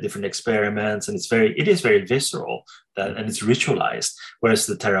different experiments, and it is very visceral, and it's ritualized. Whereas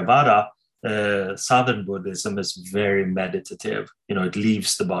the Theravada, Southern Buddhism, is very meditative. You know, it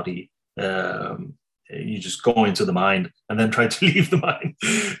leaves the body. You just go into the mind and then try to leave the mind.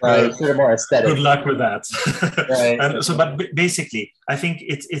 Right, sort of more aesthetic. Good luck with that. Right. But basically, I think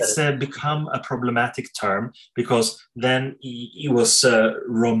it's become a problematic term, because then it was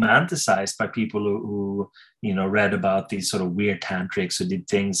romanticized by people who you know, read about these sort of weird tantrics who did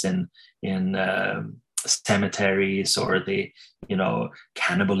things in cemeteries, or they, you know,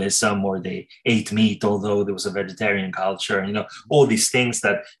 cannibalism, or they ate meat although there was a vegetarian culture, and, you know, all these things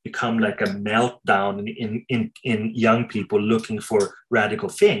that become like a meltdown in young people looking for radical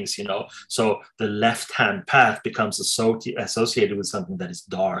things, you know. So the left-hand path becomes associated with something that is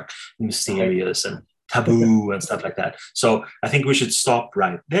dark, mysterious, and taboo and stuff like that. So I think we should stop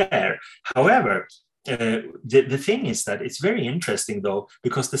right there. However, the thing is that it's very interesting, though,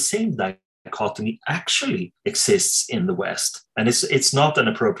 because the same dichotomy actually exists in the West, and it's not an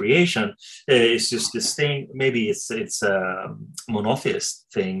appropriation. It's just this thing. Maybe it's a monotheist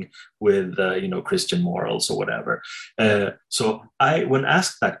thing with you know, Christian morals or whatever. So when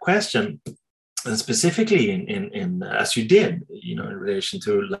asked that question, and specifically in as you did, you know, in relation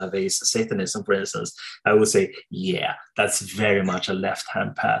to LaVey's Satanism, for instance, I would say, yeah, that's very much a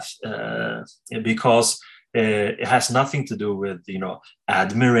left-hand path, because it has nothing to do with, you know,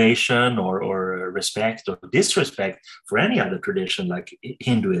 admiration or respect or disrespect for any other tradition like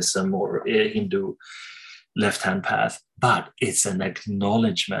Hinduism or Hindu left-hand path, but it's an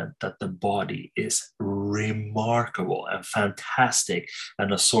acknowledgement that the body is remarkable and fantastic,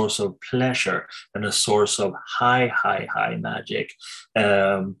 and a source of pleasure and a source of high magic.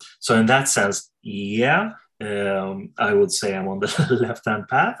 So in that sense, yeah, I would say I'm on the left-hand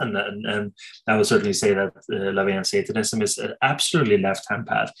path, and I would certainly say that LaVeyan Satanism is an absolutely left-hand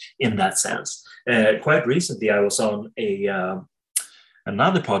path in that sense. Quite recently, I was on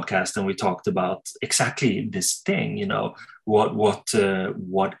another podcast, and we talked about exactly this thing. You know, what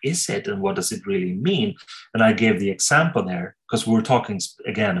is it, and what does it really mean? And I gave the example there because we were talking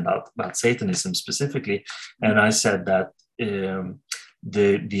again about Satanism specifically, and I said that.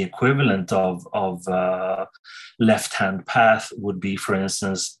 The equivalent of left-hand path would be, for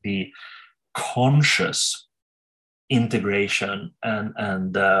instance, the conscious integration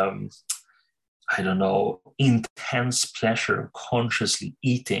and I don't know, intense pleasure of consciously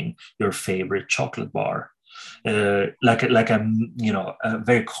eating your favorite chocolate bar. Like a you know, a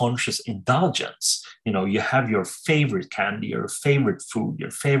very conscious indulgence. You know, you have your favorite candy, your favorite food, your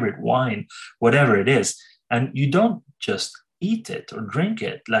favorite wine, whatever it is, and you don't just eat it or drink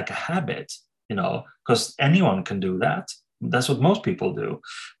it like a habit, you know, because anyone can do that. That's what most people do.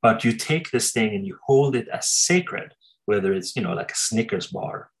 But you take this thing and you hold it as sacred, whether it's, you know, like a Snickers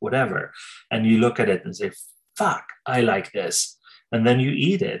bar, whatever, and you look at it and say, fuck, I like this. And then you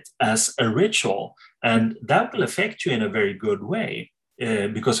eat it as a ritual. And that will affect you in a very good way,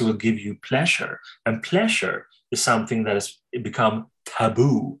 because it will give you pleasure. And pleasure is something that has become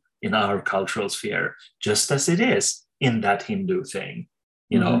taboo in our cultural sphere, just as it is in that Hindu thing.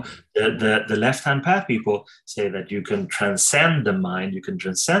 You know, the left-hand path people say that you can transcend the mind, you can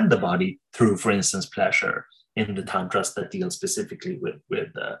transcend the body through, for instance, pleasure, in the tantras that deal specifically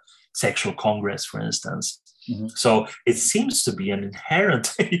with sexual congress, for instance. So it seems to be an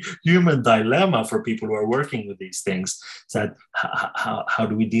inherent human dilemma for people who are working with these things. That how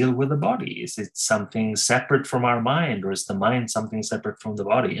do we deal with the body? Is it something separate from our mind, or is the mind something separate from the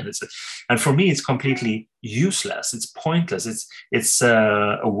body? And for me, it's completely useless. It's pointless. It's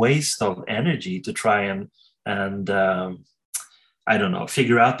a waste of energy to try and I don't know,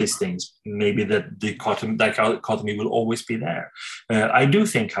 figure out these things. Maybe that dichotomy will always be there. I do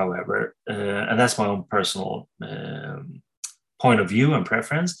think, however, and that's my own personal point of view and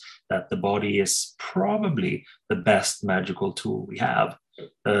preference, that the body is probably the best magical tool we have.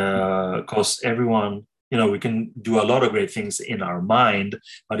 Because everyone, you know, we can do a lot of great things in our mind,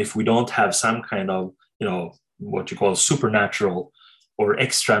 but if we don't have some kind of, you know, what you call supernatural or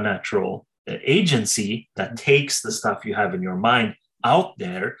extra natural agency that takes the stuff you have in your mind out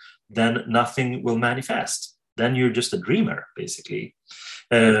there, then nothing will manifest. Then you're just a dreamer, basically.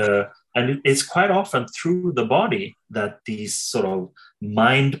 And it's quite often through the body that these sort of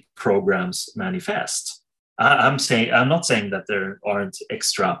mind programs manifest. I'm not saying that there aren't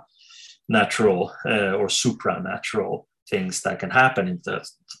extra natural or supranatural things that can happen in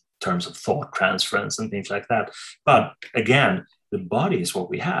terms of thought transference and things like that. But again, the body is what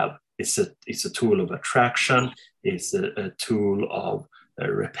we have. It's a tool of attraction. It's a tool of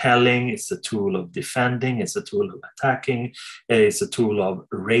repelling. It's a tool of defending. It's a tool of attacking. It's a tool of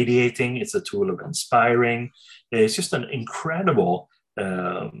radiating. It's a tool of inspiring. It's just an incredible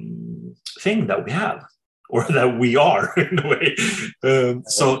thing that we have, or that we are in a way.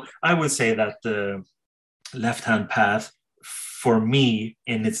 So I would say that the left-hand path, for me,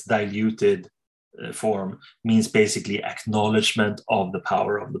 in its diluted form, means basically acknowledgement of the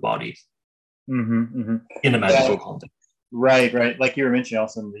power of the body in a magical context. Right. Like you were mentioning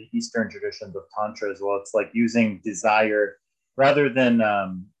also in the Eastern traditions of Tantra as well, it's like using desire rather than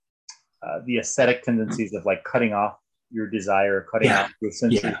the ascetic tendencies of like cutting off your desire, cutting off your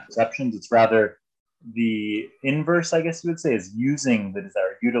sensory perceptions. It's rather the inverse, I guess you would say, is using the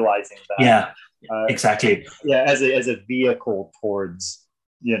desire, utilizing that. Exactly. As a vehicle towards,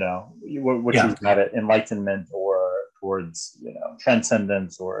 what you have it, enlightenment, or towards,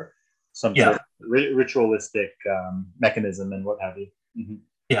 transcendence, or some sort of ritualistic mechanism and what have you. Mm-hmm.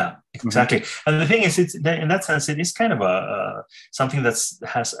 Yeah, exactly. And the thing is, it's in that sense, it is kind of a something that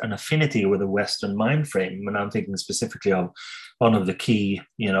has an affinity with the Western mind frame. And I'm thinking specifically of one of the key,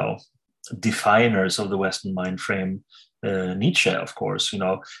 definers of the Western mind frame, Nietzsche, of course.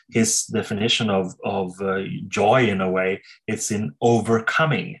 His definition of joy, in a way, it's in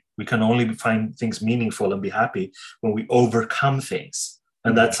overcoming. We can only find things meaningful and be happy when we overcome things.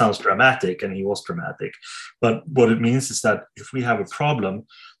 And that sounds dramatic, and he was dramatic. But what it means is that if we have a problem,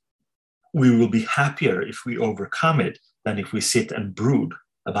 we will be happier if we overcome it than if we sit and brood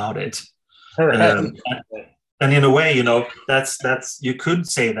about it. And in a way, that's you could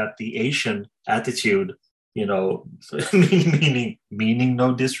say that the Asian attitude, meaning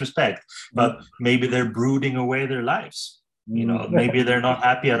no disrespect, but maybe they're brooding away their lives. Maybe they're not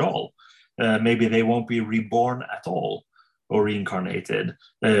happy at all. Maybe they won't be reborn at all, or reincarnated.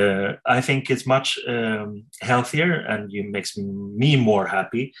 I think it's much healthier, and it makes me more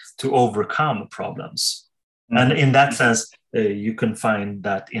happy to overcome problems. And in that sense, you can find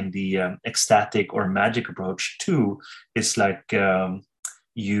that in the ecstatic or magic approach too. It's like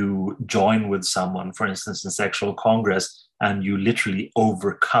you join with someone, for instance, in sexual congress, and you literally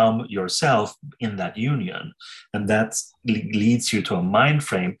overcome yourself in that union. And that leads you to a mind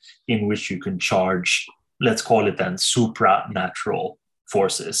frame in which you can charge, let's call it then, supranatural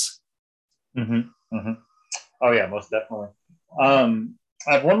forces. Oh yeah, most definitely.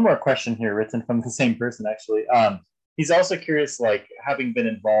 I have one more question here written from the same person, actually. He's also curious, like, having been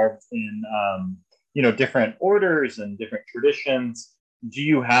involved in, different orders and different traditions, do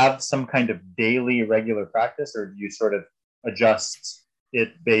you have some kind of daily regular practice, or do you sort of adjust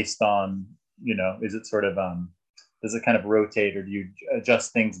it based on, is it sort of, does it kind of rotate, or do you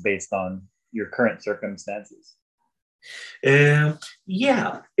adjust things based on your current circumstances?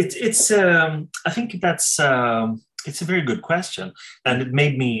 It's I think that's it's a very good question, and it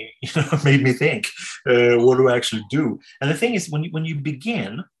made me think, what do I actually do? And the thing is, when you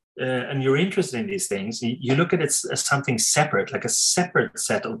begin and you're interested in these things, you look at it as something separate, like a separate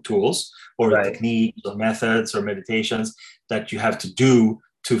set of tools or techniques or methods or meditations that you have to do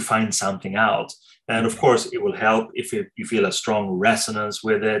to find something out. And of course, it will help if you feel a strong resonance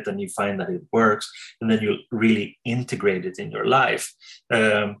with it and you find that it works, and then you'll really integrate it in your life.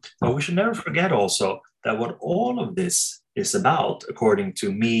 But we should never forget also that what all of this is about, according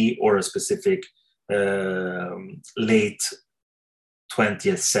to me or a specific late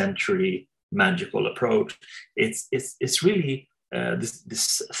 20th century magical approach, it's really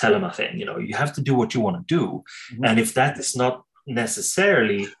this Thelema thing. You have to do what you want to do. And if that is not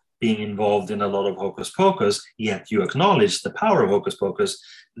necessarily being involved in a lot of hocus pocus, yet you acknowledge the power of hocus pocus,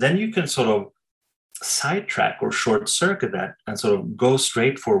 then you can sort of sidetrack or short circuit that and sort of go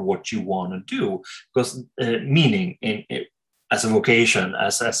straight for what you want to do. Because meaning as a vocation,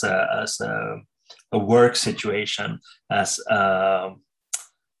 as a work situation, as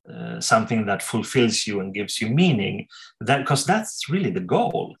something that fulfills you and gives you meaning, because that's really the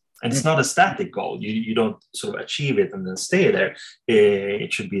goal. And it's not a static goal. You don't sort of achieve it and then stay there.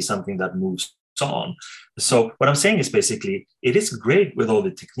 It should be something that moves on. So what I'm saying is basically, it is great with all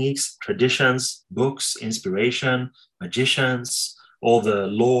the techniques, traditions, books, inspiration, magicians, all the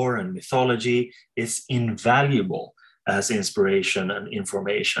lore and mythology is invaluable as inspiration and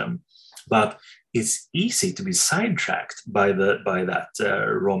information. But it's easy to be sidetracked by that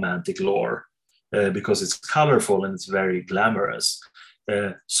romantic lore because it's colorful and it's very glamorous.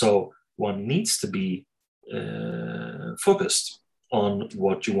 So one needs to be focused on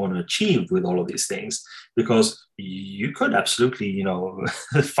what you want to achieve with all of these things, because you could absolutely,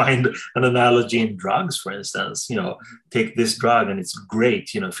 find an analogy in drugs, for instance. Take this drug and it's great,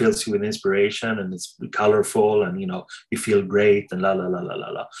 fills you with inspiration and it's colorful and you feel great and la la la la la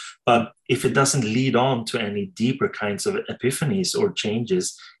la. But if it doesn't lead on to any deeper kinds of epiphanies or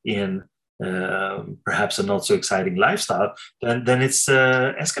changes in perhaps a not so exciting lifestyle, then it's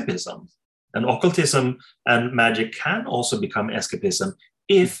escapism. And occultism and magic can also become escapism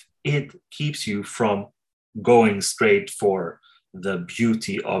if it keeps you from going straight for the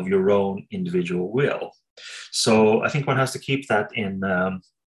beauty of your own individual will. So I think one has to keep that in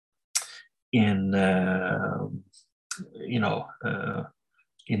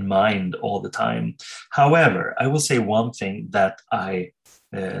mind all the time. However, I will say one thing that I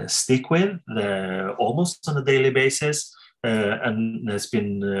stick with almost on a daily basis, and has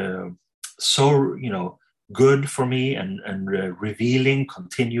been so good for me and revealing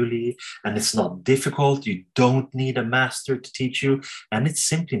continually, and it's not difficult. You don't need a master to teach you, and it's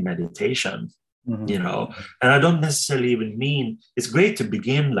simply meditation. And I don't necessarily even mean, it's great to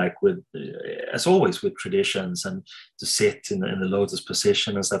begin like with, as always, with traditions and to sit in the lotus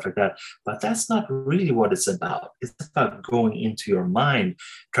position and stuff like that. But that's not really what it's about. It's about going into your mind,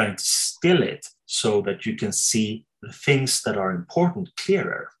 trying to still it so that you can see the things that are important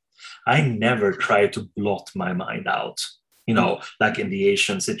clearer. I never try to blot my mind out, like in the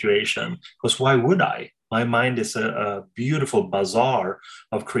Asian situation, because why would I? My mind is a beautiful bazaar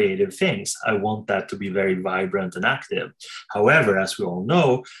of creative things. I want that to be very vibrant and active. However, as we all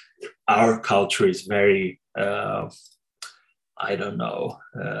know, our culture is very,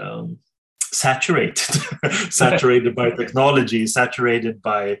 saturated by technology, saturated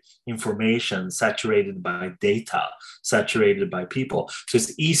by information, saturated by data, saturated by people. So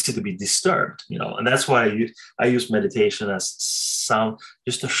it's easy to be disturbed, and that's why I use meditation as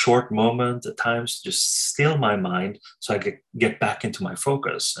just a short moment at times to just still my mind so I get back into my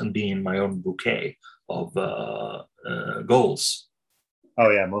focus and be in my own bouquet of goals. Oh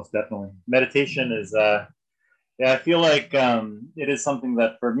yeah, most definitely. Meditation is I feel like it is something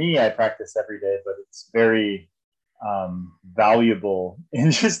that for me I practice every day, but it's very valuable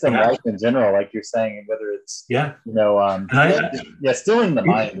in just in life in general, like you're saying, whether it's stilling the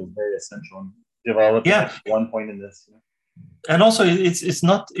mind is very essential and developing one point in this. And also it's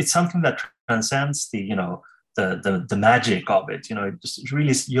something that transcends the magic of it. It's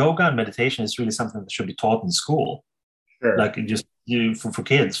really, yoga and meditation is really something that should be taught in school. Sure. Like just for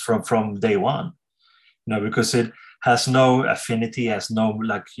kids from day one. Because it has no affinity, has no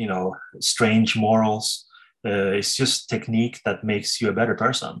strange morals. It's just technique that makes you a better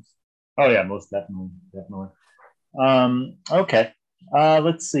person. Oh yeah, most definitely. Okay,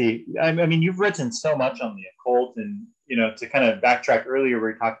 let's see. I mean, you've written so much on the occult, and to kind of backtrack earlier, we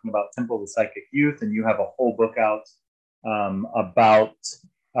were talking about Temple of the Psychic Youth, and you have a whole book out about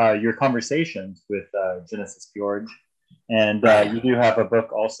your conversations with Genesis George. And you do have a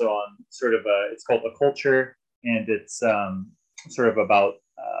book also on sort of it's called Occulture, and it's sort of about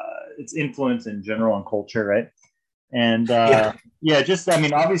its influence in general on culture, right? And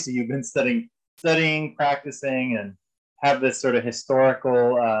obviously you've been studying, practicing, and have this sort of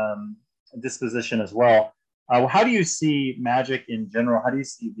historical disposition as well. How do you see magic in general? How do you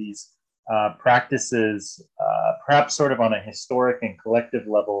see these practices, perhaps sort of on a historic and collective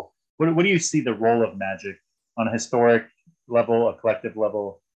level? What do you see the role of magic on a historic level, a collective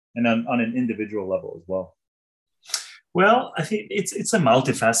level, and on an individual level as well? Well, I think it's a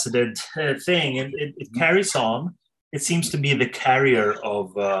multifaceted thing, and it carries on. It seems to be the carrier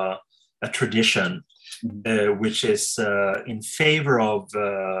of a tradition, which is in favor of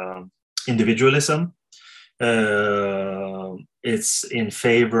individualism. It's in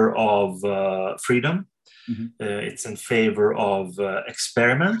favor of freedom. It's in favor of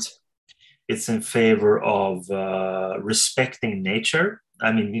experiment. It's in favor of respecting nature.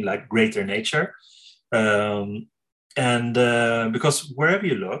 I mean, like greater nature. Because wherever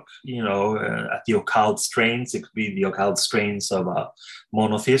you look, at the occult strains, it could be the occult strains of a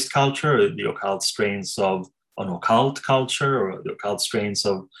monotheist culture, or the occult strains of an occult culture, or the occult strains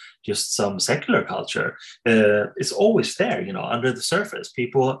of just some secular culture. It's always there, under the surface.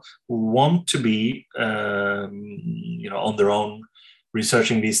 People want to be, on their own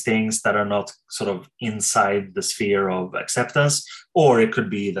researching these things that are not sort of inside the sphere of acceptance, or it could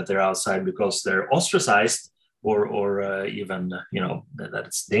be that they're outside because they're ostracized, or even that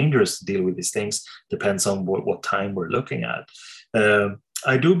it's dangerous to deal with these things. Depends on what time we're looking at.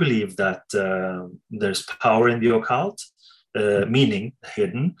 I do believe that there's power in the occult, meaning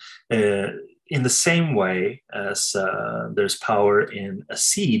hidden, in the same way as there's power in a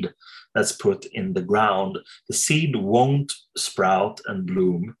seed that's put in the ground. The seed won't sprout and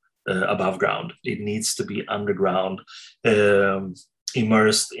bloom above ground. It needs to be underground,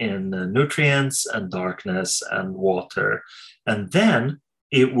 immersed in nutrients and darkness and water. And then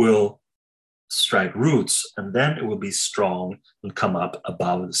it will strike roots, and then it will be strong and come up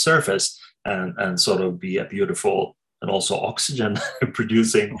above the surface and sort of be a beautiful and also oxygen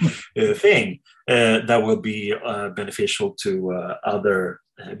producing thing that will be beneficial to other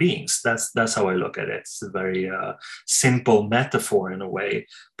beings. That's how I look at it. It's a very simple metaphor in a way,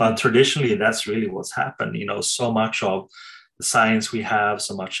 but traditionally that's really what's happened. So much of the science we have,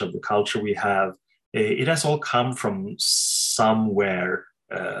 so much of the culture we have, it has all come from somewhere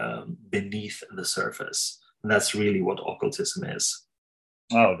beneath the surface, and that's really what occultism is.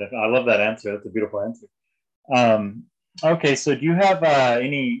 Oh, I love that answer. That's a beautiful answer. Okay, so do you have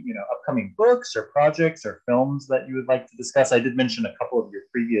any upcoming books or projects or films that you would like to discuss? I did mention a couple of your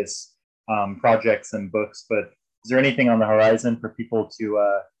previous projects and books, but is there anything on the horizon for people to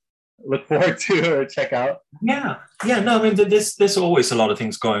look forward to or check out? No, I mean, there's always a lot of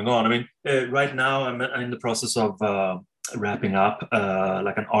things going on. I mean, right now I'm in the process of wrapping up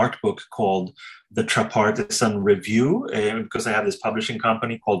like an art book called the Trapartisan Review, because I have this publishing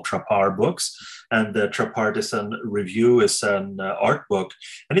company called Trapar Books, and the Trapartisan Review is an art book,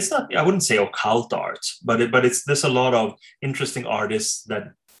 and it's not, I wouldn't say occult art, but there's a lot of interesting artists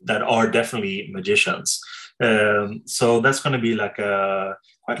that are definitely magicians. So that's going to be like a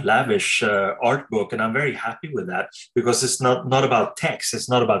quite lavish art book, and I'm very happy with that, because it's not about text, it's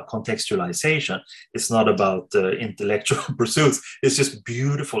not about contextualization, it's not about intellectual pursuits. It's just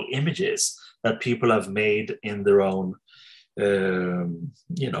beautiful images that people have made in their own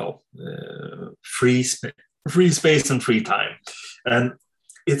free space and free time. And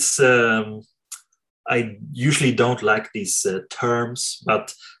it's I usually don't like these terms,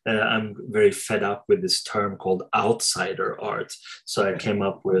 but I'm very fed up with this term called outsider art. So I came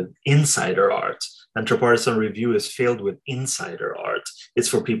up with insider art. And Trapartisan Review is filled with insider art. It's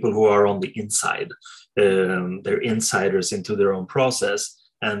for people who are on the inside. They're insiders into their own process,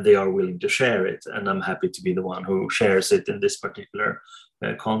 and they are willing to share it. And I'm happy to be the one who shares it in this particular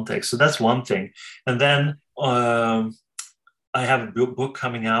context. So that's one thing. And then I have a book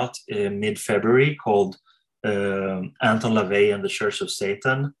coming out in mid-February called Anton LaVey and the Church of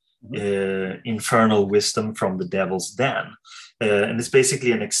Satan, Infernal Wisdom from the Devil's Den. And it's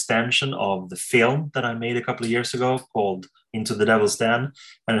basically an extension of the film that I made a couple of years ago called Into the Devil's Den.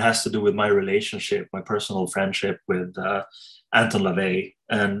 And it has to do with my relationship, my personal friendship with Anton LaVey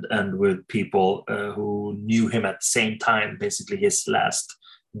and with people who knew him at the same time, basically his last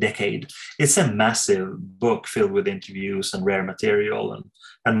decade. It's a massive book filled with interviews and rare material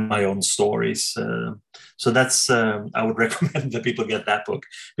and my own stories. So that's I would recommend that people get that book,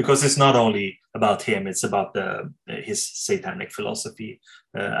 because it's not only about him, it's about his satanic philosophy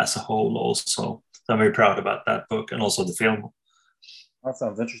as a whole also. So I'm very proud about that book, and also the film. That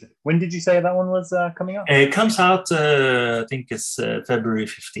sounds interesting. When did you say that one was coming out? It comes out, I think it's February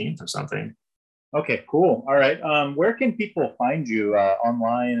 15th or something. Okay, cool. All right. Where can people find you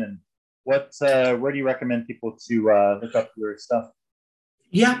online, and where do you recommend people to look up your stuff?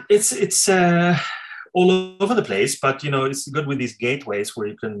 Yeah, it's all over the place, but it's good with these gateways where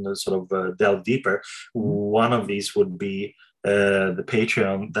you can sort of delve deeper. One of these would be the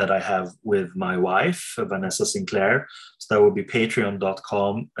Patreon that I have with my wife, Vanessa Sinclair. So that would be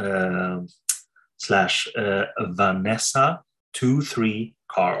patreon.com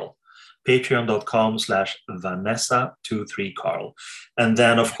 /Vanessa23Carl. patreon.com/Vanessa23Carl. And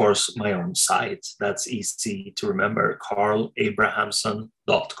then, of course, my own site. That's easy to remember,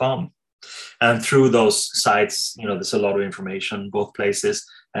 carlabrahamson.com. And through those sites, there's a lot of information, both places,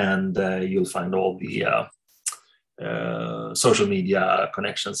 and you'll find all the social media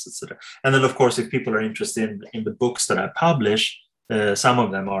connections, etc. And then, of course, if people are interested in the books that I publish, some of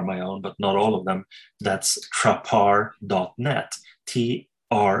them are my own, but not all of them, that's trapar.net,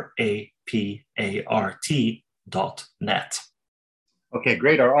 TRAPART.net. Okay,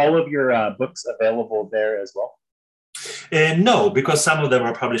 great. Are all of your books available there as well? No, because some of them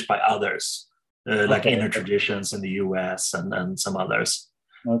are published by others, like Inner Traditions in the US and some others.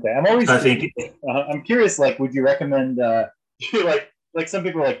 Okay, I'm curious. Like, would you recommend like some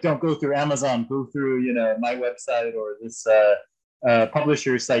people are like, don't go through Amazon, go through, my website or this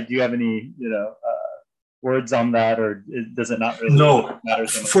publisher site. Do you have any, words on that, or does it not really No, matter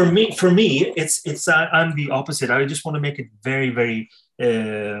so much? for me, it's I'm the opposite. I just want to make it very, very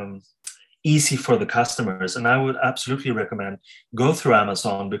easy for the customers, and I would absolutely recommend go through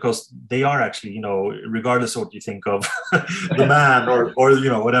Amazon, because they are actually, regardless of what you think of the man, or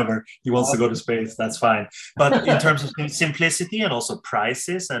whatever, he wants to go to space, that's fine. But in terms of simplicity and also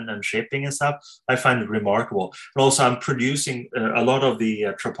prices and shipping and stuff, I find it remarkable. And also, I'm producing a lot of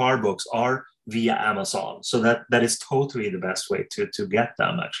the Trapar books are via Amazon, so that is totally the best way to get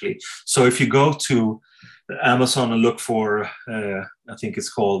them, actually. So if you go to Amazon and look for I think it's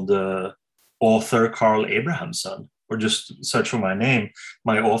called author Carl Abrahamsson, or just search for my name,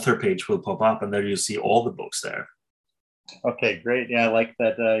 my author page will pop up, and there you see all the books there. Okay, great. Yeah, I like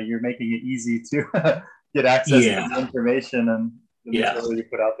that you're making it easy to get access to the Yeah. information and the Yeah. material you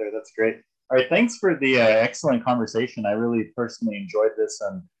put out there. That's great. All right, thanks for the excellent conversation. I really personally enjoyed this,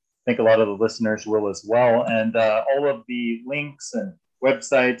 and I think a lot of the listeners will as well. And all of the links and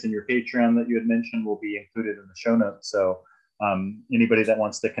websites and your Patreon that you had mentioned will be included in the show notes. So anybody that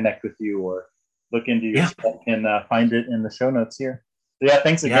wants to connect with you or look into your stuff can find it in the show notes here. So yeah,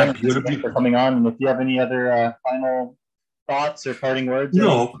 thanks again for coming on. And if you have any other final thoughts or parting words?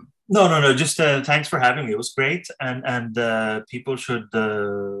 No. Just thanks for having me. It was great, and people should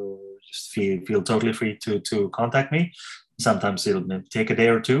just feel totally free to contact me. Sometimes it'll take a day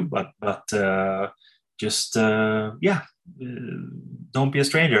or two, but just don't be a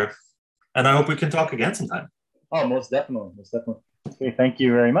stranger. And I hope we can talk again sometime. Oh, most definitely. Okay, thank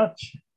you very much.